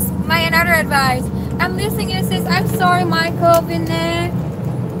it. That's my another advice. I'm listening to this. I'm sorry, Michael Binet.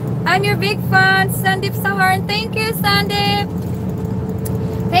 I'm your big fan, Sandeep Saharan. Thank you, Sandeep.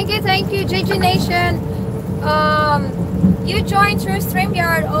 Thank you, JJ Nation. You join through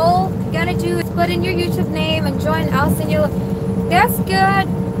StreamYard. All you gotta do is put in your YouTube name and join us, and you. That's good.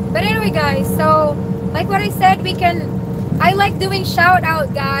 But anyway, guys. So, like what I said, I like doing shout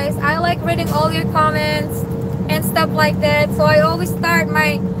out, guys. I like reading all your comments and stuff like that. So I always start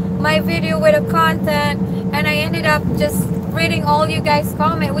my video with a content, and I ended up just reading all you guys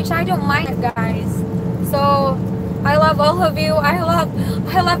comment, which I don't mind, guys. So I love all of you. I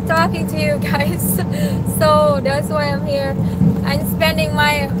love talking to you guys. So that's why I'm here. I'm spending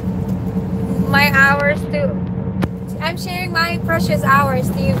my hours I'm sharing my precious hours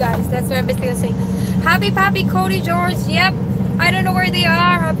to you guys. That's what I'm basically saying. Happy Pappy, Cody, George. Yep. I don't know where they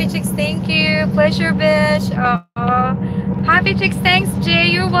are. Happy Chicks, thank you. Pleasure, bitch. Happy Chicks, thanks, Jay.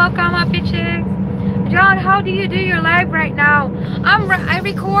 You're welcome, Happy Chicks. John, how do you do your live right now? I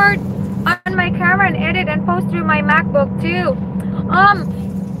record on my camera and edit and post through my MacBook too.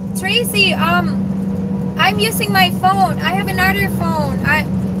 Tracy, I'm using my phone. I have another phone. I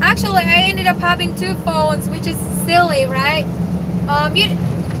ended up having two phones, which is silly, right?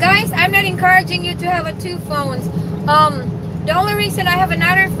 Guys, I'm not encouraging you to have two phones. The only reason I have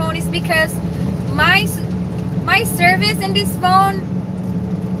another phone is because my service in this phone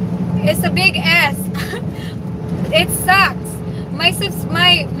is a big S. It sucks.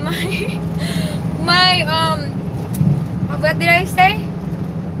 What did I say?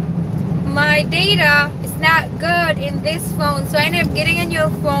 My data is not good in this phone, so I ended up getting a new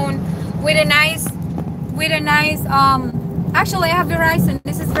phone with a nice actually I have Verizon.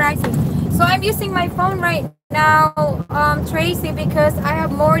 This is Verizon. So I'm using my phone right now, Tracy, because I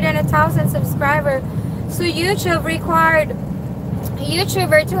have more than 1,000 subscribers. So YouTube required a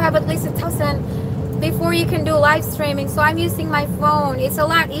YouTuber to have at least 1,000 before you can do live streaming. So I'm using my phone. It's a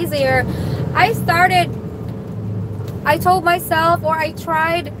lot easier. I told myself, or I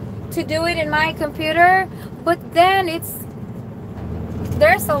tried to do it in my computer, but then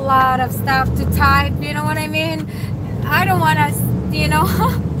there's a lot of stuff to type, you know what I mean? I don't want to, you know,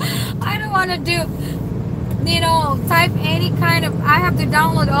 I don't want to do, you know, type any kind of, I have to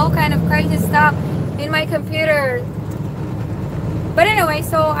download all kind of crazy stuff in my computer. But anyway,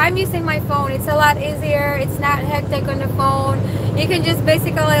 so I'm using my phone. It's a lot easier. It's not hectic on the phone. You can just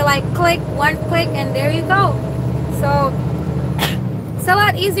basically like click, one click, and there you go. So it's a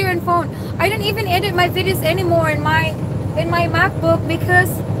lot easier in phone. I don't even edit my videos anymore in my MacBook because,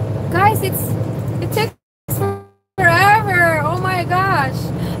 guys, it takes forever. Oh my gosh.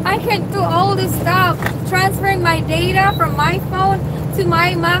 I can do all this stuff, transferring my data from my phone to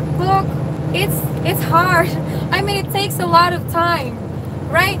my MacBook. It's hard. I mean, it takes a lot of time.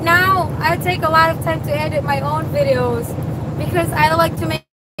 Right now, I take a lot of time to edit my own videos because I like to make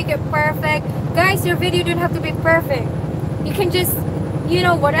it perfect. Guys, your video don't have to be perfect. You can just, you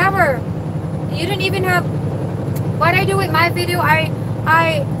know, whatever. You don't even have. What I do with my video, I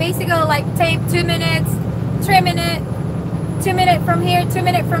basically like tape 2 minutes, 3 minutes, 2 minutes from here, 2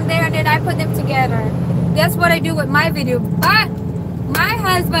 minutes from there, and then I put them together. That's what I do with my video. But my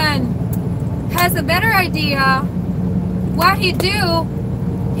husband has a better idea. What he do,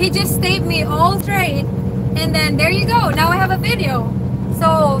 he just taped me all straight, and then there you go. Now I have a video.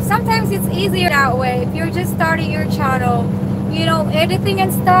 So sometimes it's easier that way. If you're just starting your channel, you know, editing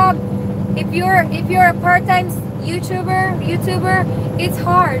and stuff. If you're a part-time YouTuber, it's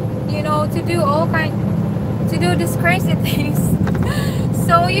hard, you know, to do these crazy things.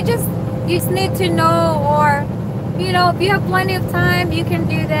 So you just need to know, or you know, if you have plenty of time, you can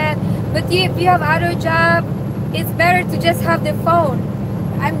do that. But if you have other job, it's better to just have the phone.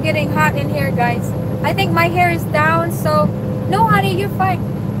 I'm getting hot in here, guys. I think my hair is down, so no, honey, you're fine.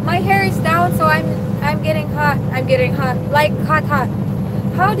 My hair is down, so I'm getting hot. I'm getting hot, like hot.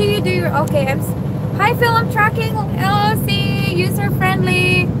 How do you do your? Okay, hi, Film Tracking LLC, user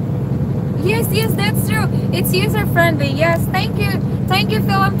friendly. Yes, that's true. It's user friendly. Yes, thank you,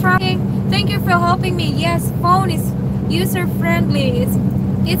 Film Tracking. Thank you for helping me. Yes, phone is user friendly.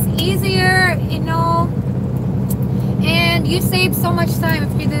 It's easier, you know, and you save so much time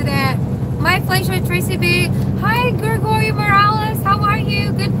if you do that. My pleasure, Tracy B. Hi, Gregorio Morales. How are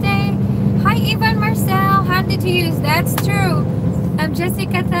you? Good day. Hi, Ivan Marcel. Handy to use. That's true. I'm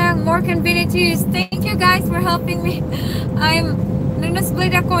Jessica Tang. More convenient to use. Thank you guys for helping me. Nung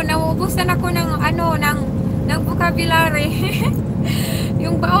nas-blade ako, nauubusan ako ng vocabulary.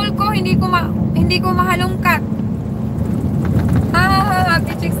 Yung baul ko, hindi ko mahalungkat.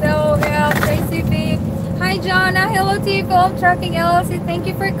 Happy Chicks LOL, Tracy B. Hi, Jonna. Hello to you, Film Trucking LLC. Thank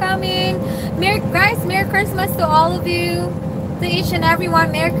you for coming. Merry Christmas to all of you. To each and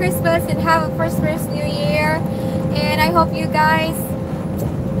everyone, Merry Christmas and have a prosperous New Year. And I hope you guys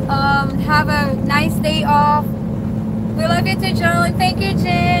have a nice day off. We love you too, John. Thank you,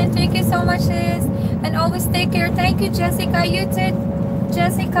 Jen. Thank you so much, sis. And always take care. Thank you, Jessica. You too,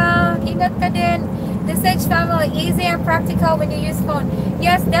 Jessica. Ingat ka din. The Sage family, easy and practical when you use phone.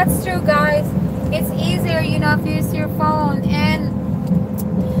 Yes, that's true, guys. It's easier, you know, if you use your phone. And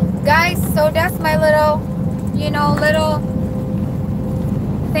guys, so that's my little, you know, little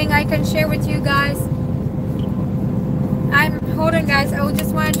thing I can share with you guys. Hold on, guys. I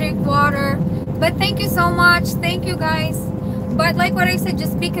just want to drink water. But thank you so much. Thank you, guys. But like what I said,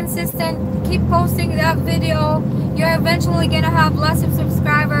 just be consistent. Keep posting that video. You're eventually gonna have lots of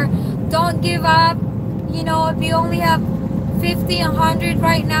subscribers. Don't give up. You know, if you only have 50, 100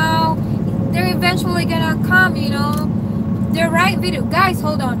 right now, they're eventually gonna come, you know. The right video. Guys,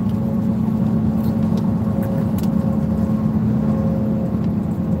 hold on.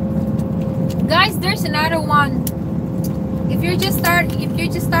 Guys, there's another one. If you just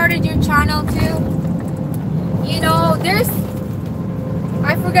started your channel too, you know,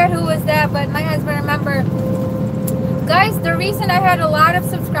 I forgot who was that, but my husband remember. Guys, the reason I had a lot of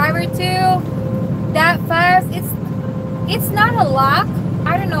subscribers too that fast, it's not a luck.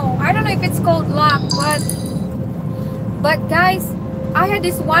 I don't know if it's called luck, but guys, I had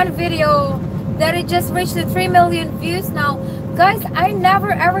this one video that it just reached the 3 million views now. Guys, I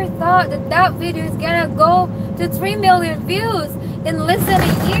never ever thought that video is gonna go to 3 million views in less than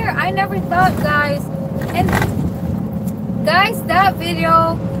a year. I never thought, guys. And guys, that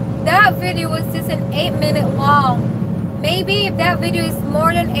video was just an 8-minute long. Maybe if that video is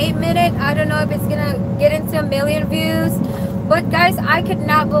more than 8 minutes, I don't know if it's gonna get into 1 million views. But guys, I could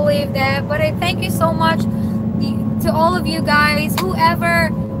not believe that. But I thank you so much to all of you guys,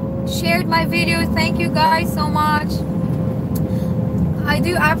 whoever shared my video. Thank you guys so much. I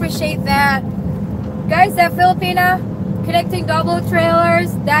do appreciate that. Guys, that Filipina connecting double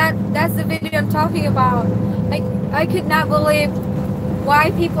trailers, that's the video I'm talking about. I could not believe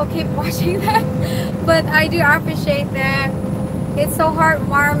why people keep watching that, but I do appreciate that. It's so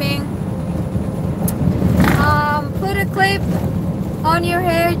heartwarming. Put a clip on your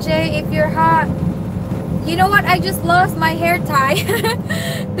hair, Jay, if you're hot. You know what? I just lost my hair tie.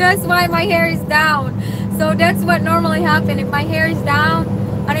 That's why my hair is down. So that's what normally happens. If my hair is down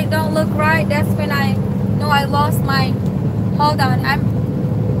and it don't look right, that's when I know I lost my. Hold on.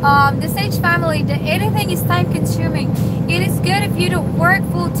 The Sage family. The editing is time consuming. It is good if you don't work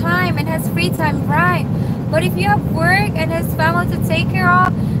full time and has free time, right? But if you have work and has family to take care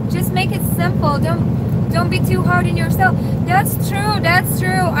of, Just make it simple. Don't be too hard on yourself. That's true. That's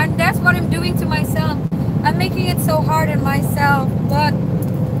true. And that's what I'm doing to myself. I'm making it so hard on myself. But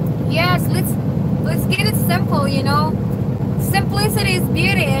yes, let's get it simple, you know. Simplicity is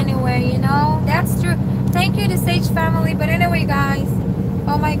beauty anyway, you know. That's true. Thank you to Sage family. But anyway, guys.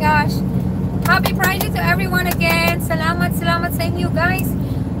 Oh my gosh. Happy Friday to everyone again. Salamat sa inyo, guys.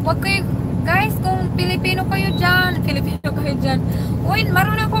 Wag kayo, guys, kung Pilipino kayo dyan. Uy,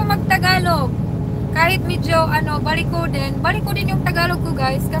 marunong akong mag-Tagalog. Kahit medyo, bariko din yung Tagalog ko,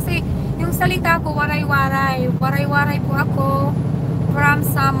 guys. Kasi yung salita ko, waray-waray. Waray-waray po ako from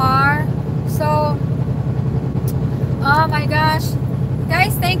Samar. So, oh my gosh.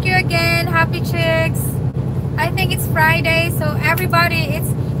 Guys, thank you again. Happy Chicks. I think it's Friday, so everybody,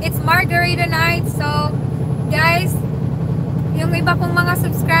 it's Margarita night. So, guys, yung iba kong mga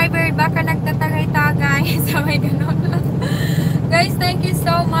subscriber, baka nagtatagay-tagay. So, may ganun. Guys, thank you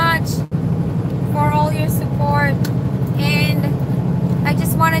so much for all your support. And I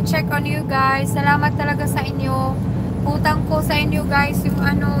just want to check on you guys. Salamat talaga sa inyo. Utang ko sa inyo, guys, yung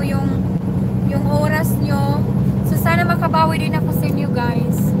oras nyo. So, sana makabawi din ako sa inyo,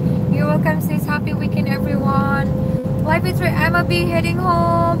 guys. You're welcome, sis. Happy weekend, everyone. Life is right. I'm gonna be heading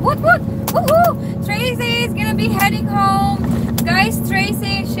home. What? Woohoo! Tracy is gonna be heading home. Guys,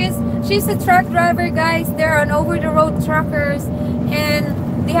 Tracy, she's a truck driver, guys. They're on over-the-road truckers. And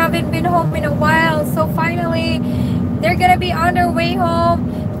they haven't been home in a while. So, finally, they're gonna be on their way home.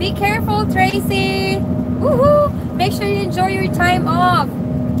 Be careful, Tracy. Woohoo! Make sure you enjoy your time off.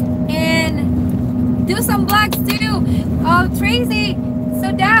 And do some vlogs, too. Oh, Tracy. So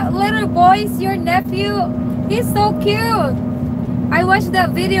that little boy is your nephew. He's so cute. I watched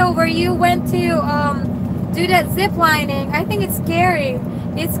that video where you went to do that zip lining. I think it's scary.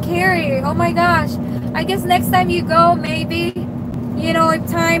 It's scary. Oh my gosh. I guess next time you go, maybe, you know, if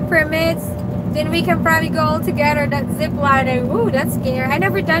time permits, then we can probably go all together that zip lining. Ooh, that's scary. I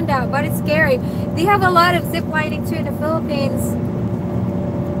never done that, but it's scary. They have a lot of zip lining too in the Philippines.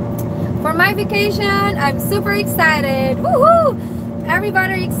 For my vacation, I'm super excited. Woohoo!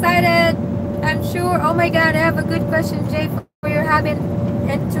 Everybody excited, I'm sure. Oh my god, I have a good question, Jay, for your habit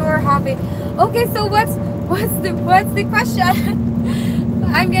and tour hobby. Okay, so what's the question?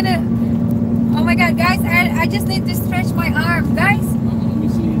 I'm gonna, oh my god, guys, I just need to stretch my arm, guys.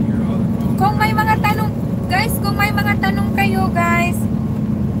 Kung may mga tanong, guys, kung may mga tanong kayo, guys,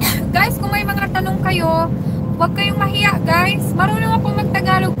 kung may mga tanong kayo, huwag kayong mahiya, guys. Marunong ako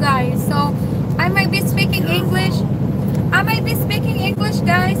mag-Tagalog, guys. So, I might be speaking English.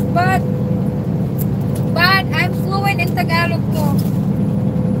 Guys, but I'm fluent in Tagalog too.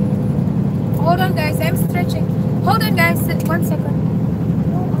 Hold on, guys, I'm stretching. Hold on, guys, 1 second.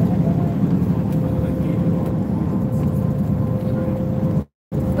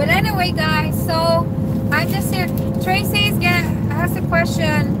 But anyway, guys, so I'm just here. Tracy has a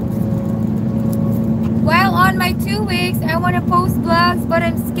question. While on my 2 weeks, I want to post vlogs, but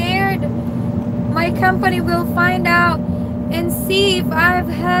I'm scared my company will find out and see if I've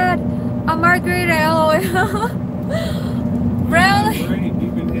had a margarita. Really?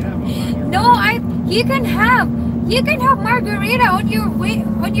 No, you can have margarita on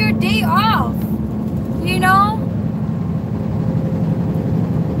your day off. You know?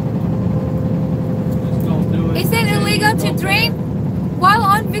 Just don't do it. Is it illegal to drink while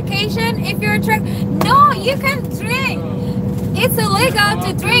on vacation if you're a truck? No, you can drink. It's illegal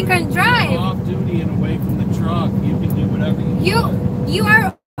to drink and drive. Off duty and away from the truck. You can do whatever you want. You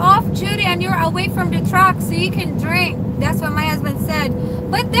are off duty and you're away from the truck, so you can drink. That's what my husband said.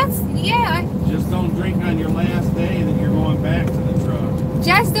 But that's, yeah. Just don't drink on your last day that you're going back to the truck.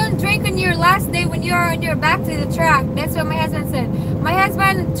 Just don't drink on your last day when you're on your back to the truck. That's what my husband said. My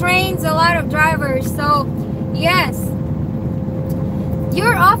husband trains a lot of drivers, so yes.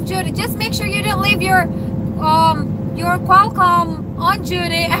 You're off duty. Just make sure you don't leave your Qualcomm on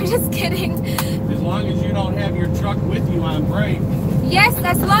duty. I'm just kidding. As long as you don't have your truck with you on break. Yes,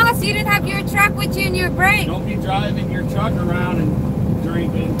 as long as you don't have your truck with you in your break. Don't be driving your truck around and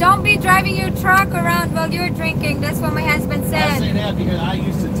drinking. Don't be driving your truck around while you're drinking. That's what my husband said. I say that because I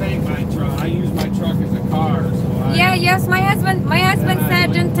used to take my truck. I use my truck as a car. So yes, my husband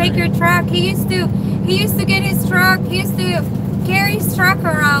said don't take your truck. He used to get his truck. He used to carry his truck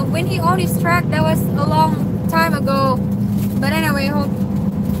around. When he owned his truck, that was a long time ago. But anyway,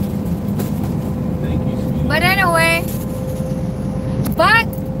 Thank you, sweetie. but anyway, but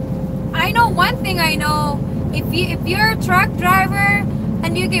I know one thing. I know if you're a truck driver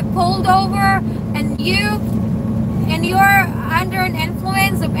and you get pulled over and you're under an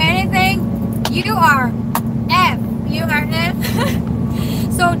influence of anything, you are F. You are F.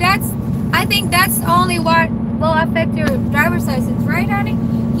 So that think that's only what will affect your driver's license, right, honey?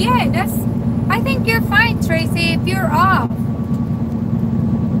 Yeah, that's. I think you're fine, Tracy, if you're off.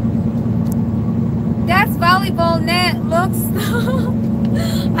 That's volleyball net. Looks.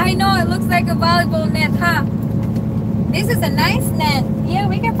 I know it looks like a volleyball net, huh? This is a nice net. Yeah,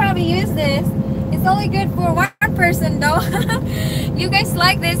 we can probably use this. It's only good for one person, though. You guys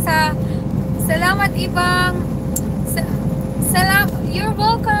like this, huh? Salamat, Ibang. You're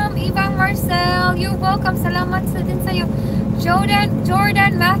welcome, Ibang Marcel. You're welcome. Salamat sa din sa'yo.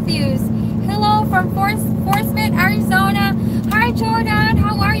 Jordan Matthews. Hello from Fort Smith, Arizona. Hi, Jordan.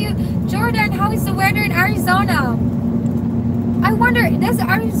 How are you? Jordan, how is the weather in Arizona? I wonder, does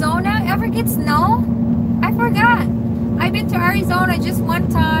Arizona ever get snow? I forgot. I've been to Arizona just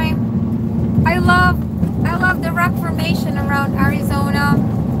one time. I love the rock formation around Arizona.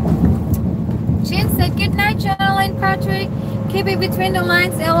 Jin said, good night, Janelle and Patrick. Keep it between the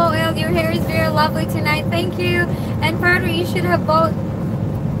lines, LOL. Your hair is very lovely tonight. Thank you. And Patrick, you should have bought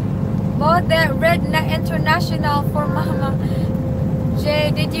that red international for Mama.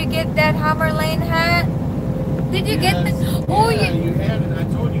 Jay, did you get that Hammer Lane hat? Did you get the? Oh, yeah, you had it. I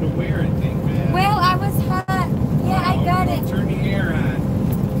told you to wear it. Think, man. Well, I was hot. Yeah, I got it. Turn the air on.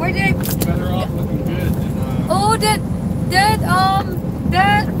 Where did I? Better off looking good than. Oh, that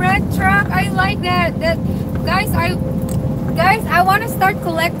red truck. I like that. Guys, I want to start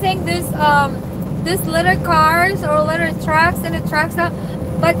collecting this little cars or little trucks and the trucks up.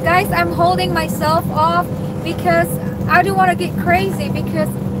 But guys, I'm holding myself off because I don't want to get crazy, because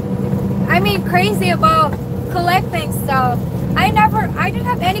I mean crazy about collecting stuff. I didn't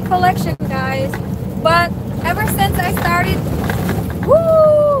have any collection, guys, but ever since I started,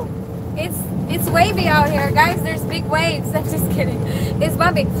 woo, it's wavy out here, guys. There's big waves. I'm just kidding. It's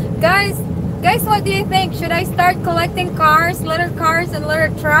bumpy. Guys, what do you think? Should I start collecting cars, little cars and little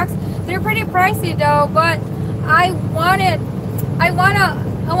trucks? They're pretty pricey though, but I want to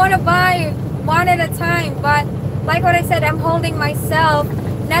buy one at a time. But like what I said, I'm holding myself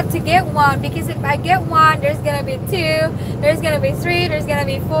not to get one, because if I get one, there's gonna be 2, there's gonna be 3, there's gonna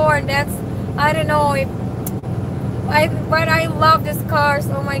be 4, and that's, I don't know if but I love these cars.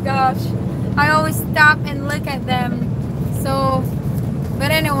 Oh my gosh, I always stop and look at them. So,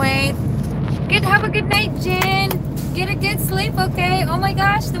 but anyway, have a good night, Jen. Get a good sleep, okay? Oh my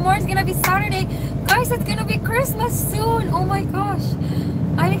gosh, tomorrow's gonna be Saturday, guys. It's gonna be Christmas soon. Oh my gosh,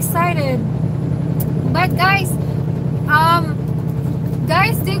 I'm excited. But guys,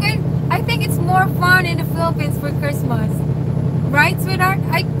 I think it's more fun in the Philippines for Christmas, right, sweetheart?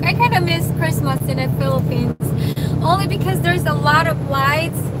 I kind of miss Christmas in the Philippines, only because there's a lot of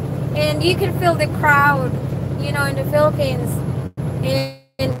lights and you can feel the crowd, you know, in the Philippines.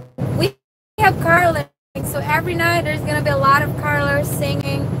 And we have caroling, so every night there's gonna be a lot of carolers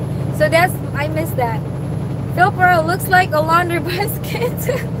singing. So I miss that. Philpero looks like a laundry basket.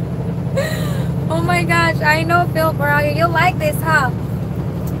 Oh my gosh, I know, Philpero, you like this, huh?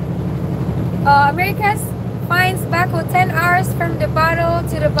 Americans finds backhoe 10 hours from the bottle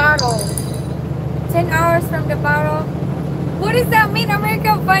to the bottle. 10 hours from the bottle. What does that mean?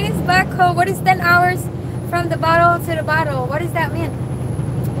 America finds backhoe. What is 10 hours from the bottle to the bottle? What does that mean?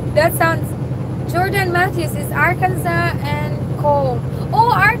 That sounds. Jordan Matthews is Arkansas and cold.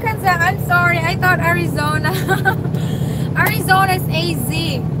 Oh, Arkansas. I'm sorry. I thought Arizona. Arizona is AZ.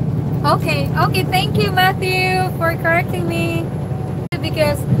 Okay. Thank you, Matthew, for correcting me.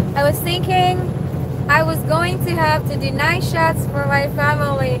 Because I was thinking I was going to have to deny shots for my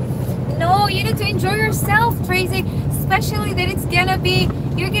family. No, you need to enjoy yourself, Tracy. Especially that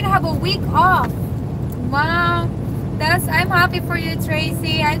you're gonna have a week off. Wow, I'm happy for you,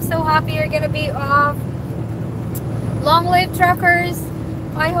 Tracy. I'm so happy you're gonna be off. Long live truckers.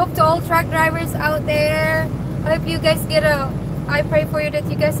 I hope to all truck drivers out there. I hope you guys I pray for you that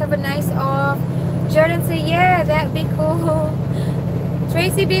you guys have a nice off. Jordan said, yeah, that'd be cool.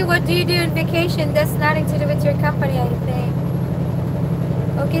 Tracy B, what do you do on vacation? That's nothing to do with your company, I think.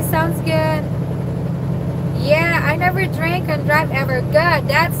 Okay, sounds good. Yeah, I never drink and drive ever. Good.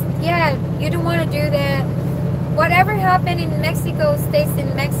 Yeah, you don't want to do that. Whatever happened in Mexico stays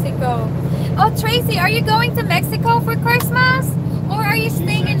in Mexico. Oh, Tracy, are you going to Mexico for Christmas? Or are you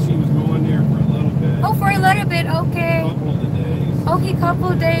staying in? She was going there for a little bit. Oh, for a little bit, okay. Couple of days. Okay,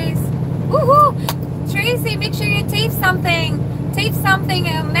 couple of days. Woohoo! Tracy, make sure you tape something. Tape something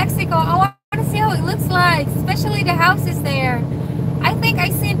in Mexico. I want to see how it looks like, especially the houses there. I think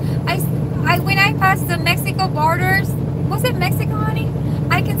when I passed the Mexico borders, was it Mexico, honey?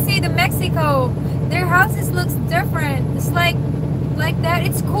 I can see the Mexico. Their houses looks different. It's like that.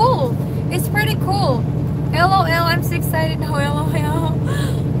 It's cool. It's pretty cool. LOL, I'm so excited now. LOL.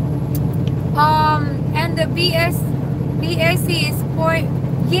 the BAC is point,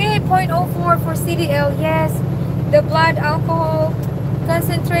 yeah, 0.04 for CDL. Yes, the blood alcohol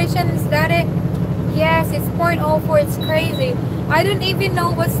concentration, is that it? Yes, it's 0.04. It's crazy. I don't even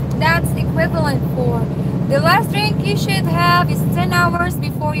know what that's equivalent for. The last drink you should have is 10 hours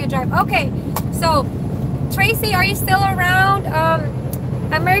before you drive. Okay, so Tracy, are you still around?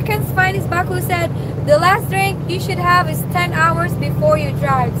 American's Finest Baku said the last drink you should have is 10 hours before you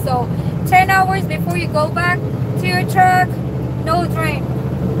drive. So 10 hours before you go back to your truck, no drink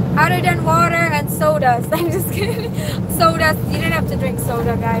other than water and sodas. I'm just kidding. Sodas, you don't have to drink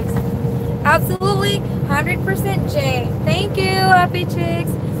soda, guys. Absolutely 100% J. Thank you, Happy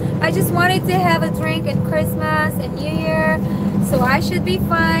Chicks. I just wanted to have a drink at Christmas and New Year, so I should be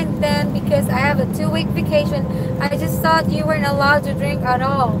fine then because I have a 2-week vacation. I just thought you weren't allowed to drink at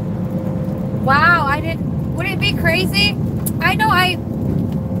all. Wow, I didn't. Would it be crazy? I know I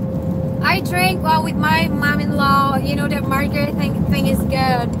drink with my mom-in-law. You know, that margarita thing is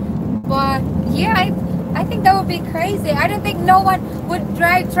good, but yeah, I think that would be crazy. I don't think no one would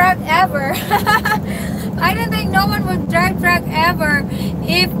drive truck ever. I don't think no one would drive truck ever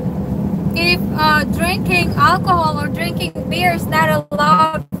if drinking alcohol or drinking beer is not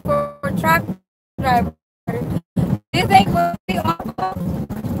allowed for truck drivers. Do you think it would be awful?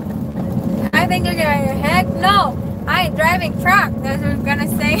 I think they're gonna, heck no, I ain't driving truck. That's what I'm gonna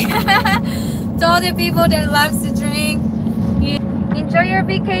say. To all the people that loves to drink, enjoy your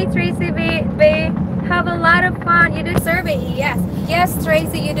VK, Tracy B. Have a lot of fun. You deserve it. Yes,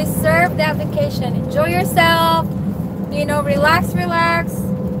 Tracy, you deserve that vacation. Enjoy yourself. You know, relax.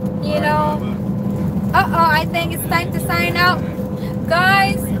 You know. I think it's time to sign out,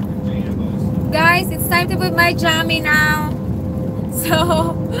 guys. It's time to put my jammy now.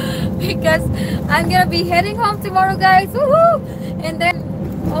 So, because I'm gonna be heading home tomorrow, guys. Woohoo! And then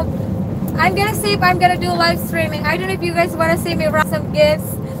I'm gonna see if I'm gonna do live streaming. I don't know if you guys want to see me wrap some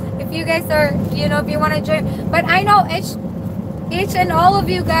gifts. If you guys are, you know, if you want to join, but I know each and all of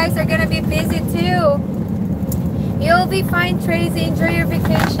you guys are gonna be busy too. You'll be fine, Tracy. Enjoy your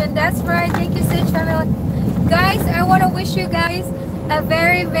vacation. That's right. Thank you, Sage family. Guys, I want to wish you guys a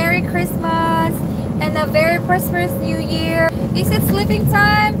very, very Christmas and a very prosperous New Year. Is it sleeping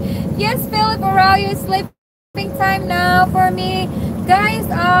time? Yes, Philip Aurelio, it's sleeping time now for me. Guys,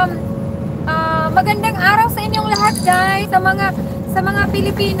 magandang araw sa inyong lahat, guys. Sa mga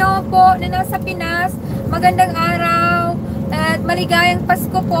Pilipino po na nasa Pinas, magandang araw. At maligayang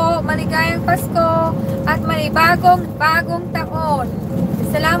Pasko po, maligayang Pasko at bagong taon.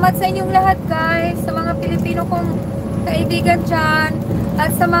 Salamat sa inyong lahat, guys, sa mga Pilipino kong kaibigan dyan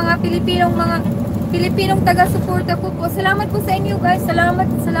at sa mga Pilipinong taga-suporta ko po. Salamat po sa inyo, guys. Salamat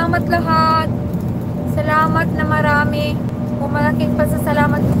lahat. Salamat na marami. Malaking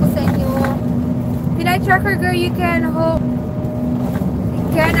pasasalamat po sa inyo. Pinay Tracker Girl, can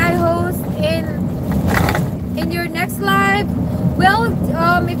I host in your next live? Well,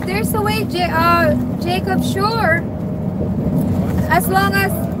 if there's a way, Jacob, sure. As long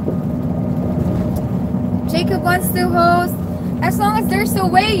as Jacob wants to host, as long as there's a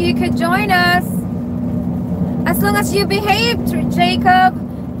way you could join us. As long as you behave, Jacob,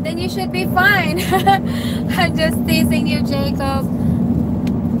 then you should be fine. I'm just teasing you, Jacob.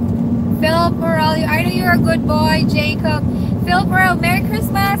 Philip Aurelio, I know you're a good boy, Jacob. Philip Aurelio, Merry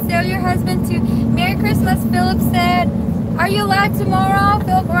Christmas. Tell your husband to Merry Christmas, Philip said. Are you live tomorrow,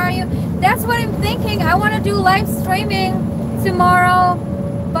 Philip Aurelio? That's what I'm thinking. I want to do live streaming tomorrow,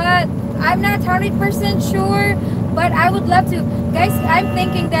 but I'm not 100% sure, but I would love to. Guys, I'm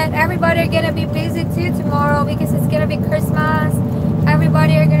thinking that everybody are going to be busy too tomorrow because it's going to be Christmas.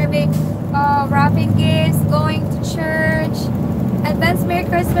 Everybody are going to be wrapping gifts, going to church. Advance Merry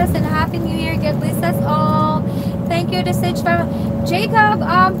Christmas and Happy New Year. God bless us all. Thank you, the Sage family. Jacob,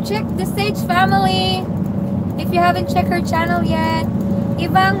 check the Sage family if you haven't checked her channel yet.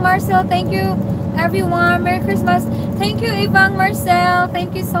 Ivang Marcel, thank you, everyone. Merry Christmas. Thank you, Ivang Marcel.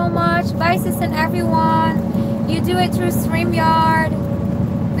 Thank you so much. Bye, sis, and everyone. You do it through StreamYard.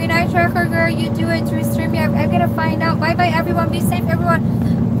 Good night, Tracker Girl. You do it through StreamYard. I'm gonna find out. Bye bye, everyone. Be safe, everyone.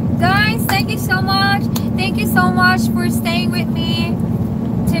 Guys, thank you so much. Thank you so much for staying with me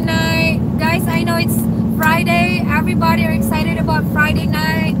tonight. Guys, I know it's Friday. Everybody are excited about Friday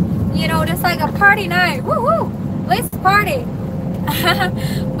night. You know, just like a party night. Woo-hoo! Let's party.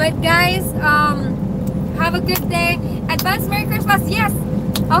 But guys, have a good day. Advance Merry Christmas. Yes.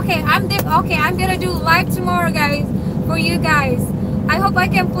 Okay, I'm gonna do live tomorrow, guys, for you guys. I hope I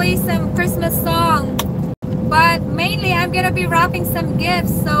can play some Christmas song, but mainly I'm gonna be wrapping some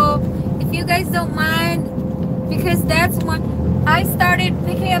gifts. So if you guys don't mind, because that's when I started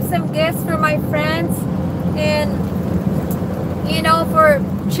picking up some gifts for my friends and you know, for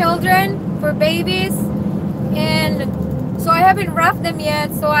children, for babies. And so I haven't wrapped them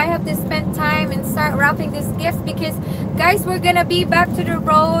yet, so I have to spend time and start wrapping this gift, because guys, we're gonna be back to the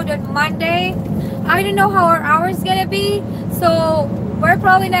road on Monday. I don't know how our hours gonna be, so we're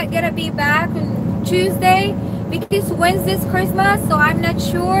probably not gonna be back on Tuesday because Wednesday's Christmas, so I'm not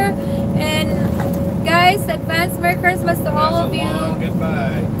sure. And guys, advance Merry Christmas to all of you.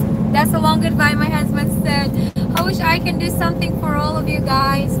 Goodbye. That's a long goodbye, my husband said. I wish I can do something for all of you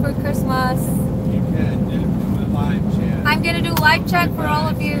guys for Christmas. You can do a live chat. I'm gonna do live chat for all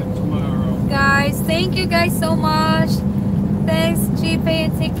of you tomorrow. guys. Thank you guys so much. Thanks, GP,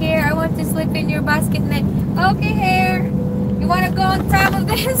 and take care. I want to sleep in your basket net. Okay, hair. You want to go on top of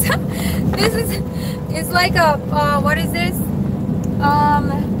this? This is, it's like a, what is this?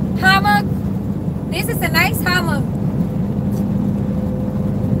 Hammock. This is a nice hammock.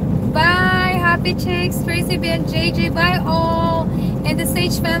 Bye, happy chicks, Tracy, B, and JJ. Bye all, and the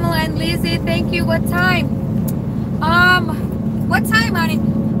Sage family and Lizzie. Thank you. What time? What time, honey?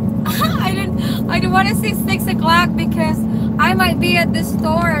 I don't want to say 6 o'clock because I might be at the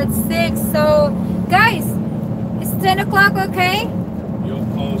store at 6. So, guys, it's 10 o'clock, okay? You'll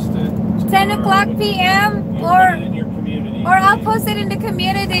post it. 10 o'clock p.m. or I'll post it in the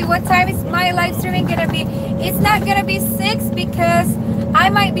community. What time is my live streaming gonna be? It's not gonna be 6 because I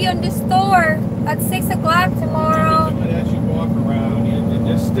might be on the store at 6 o'clock tomorrow. As you walk around, and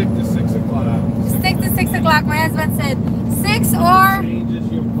just stick to 6 o'clock. Stick to 6 o'clock. My husband said 6 or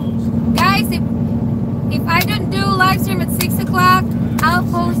Changes, you'll post. guys, if I don't do live stream at 6 o'clock, I'll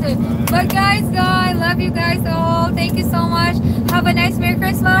post it. But guys, I love you guys all. Thank you so much. Have a nice Merry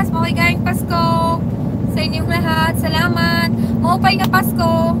Christmas. Maligayang Pasko sa inyong lahat. Salamat. Maupay nga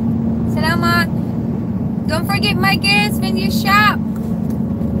Pasko. Salamat. Don't forget my gifts when you shop.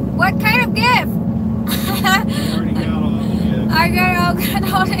 What kind of gift? I got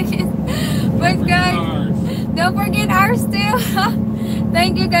all the gifts. But guys, don't forget ours too.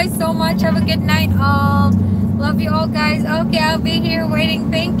 Thank you guys so much. Have a good night all. Love you all guys. Okay, I'll be here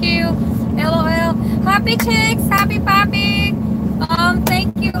waiting. Thank you. LOL. Happy chicks. Happy pappy.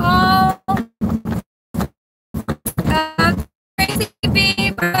 Thank you all. Crazy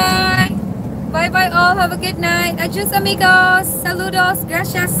B. Bye. Bye bye all. Have a good night. Adios amigos. Saludos.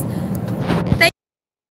 Gracias.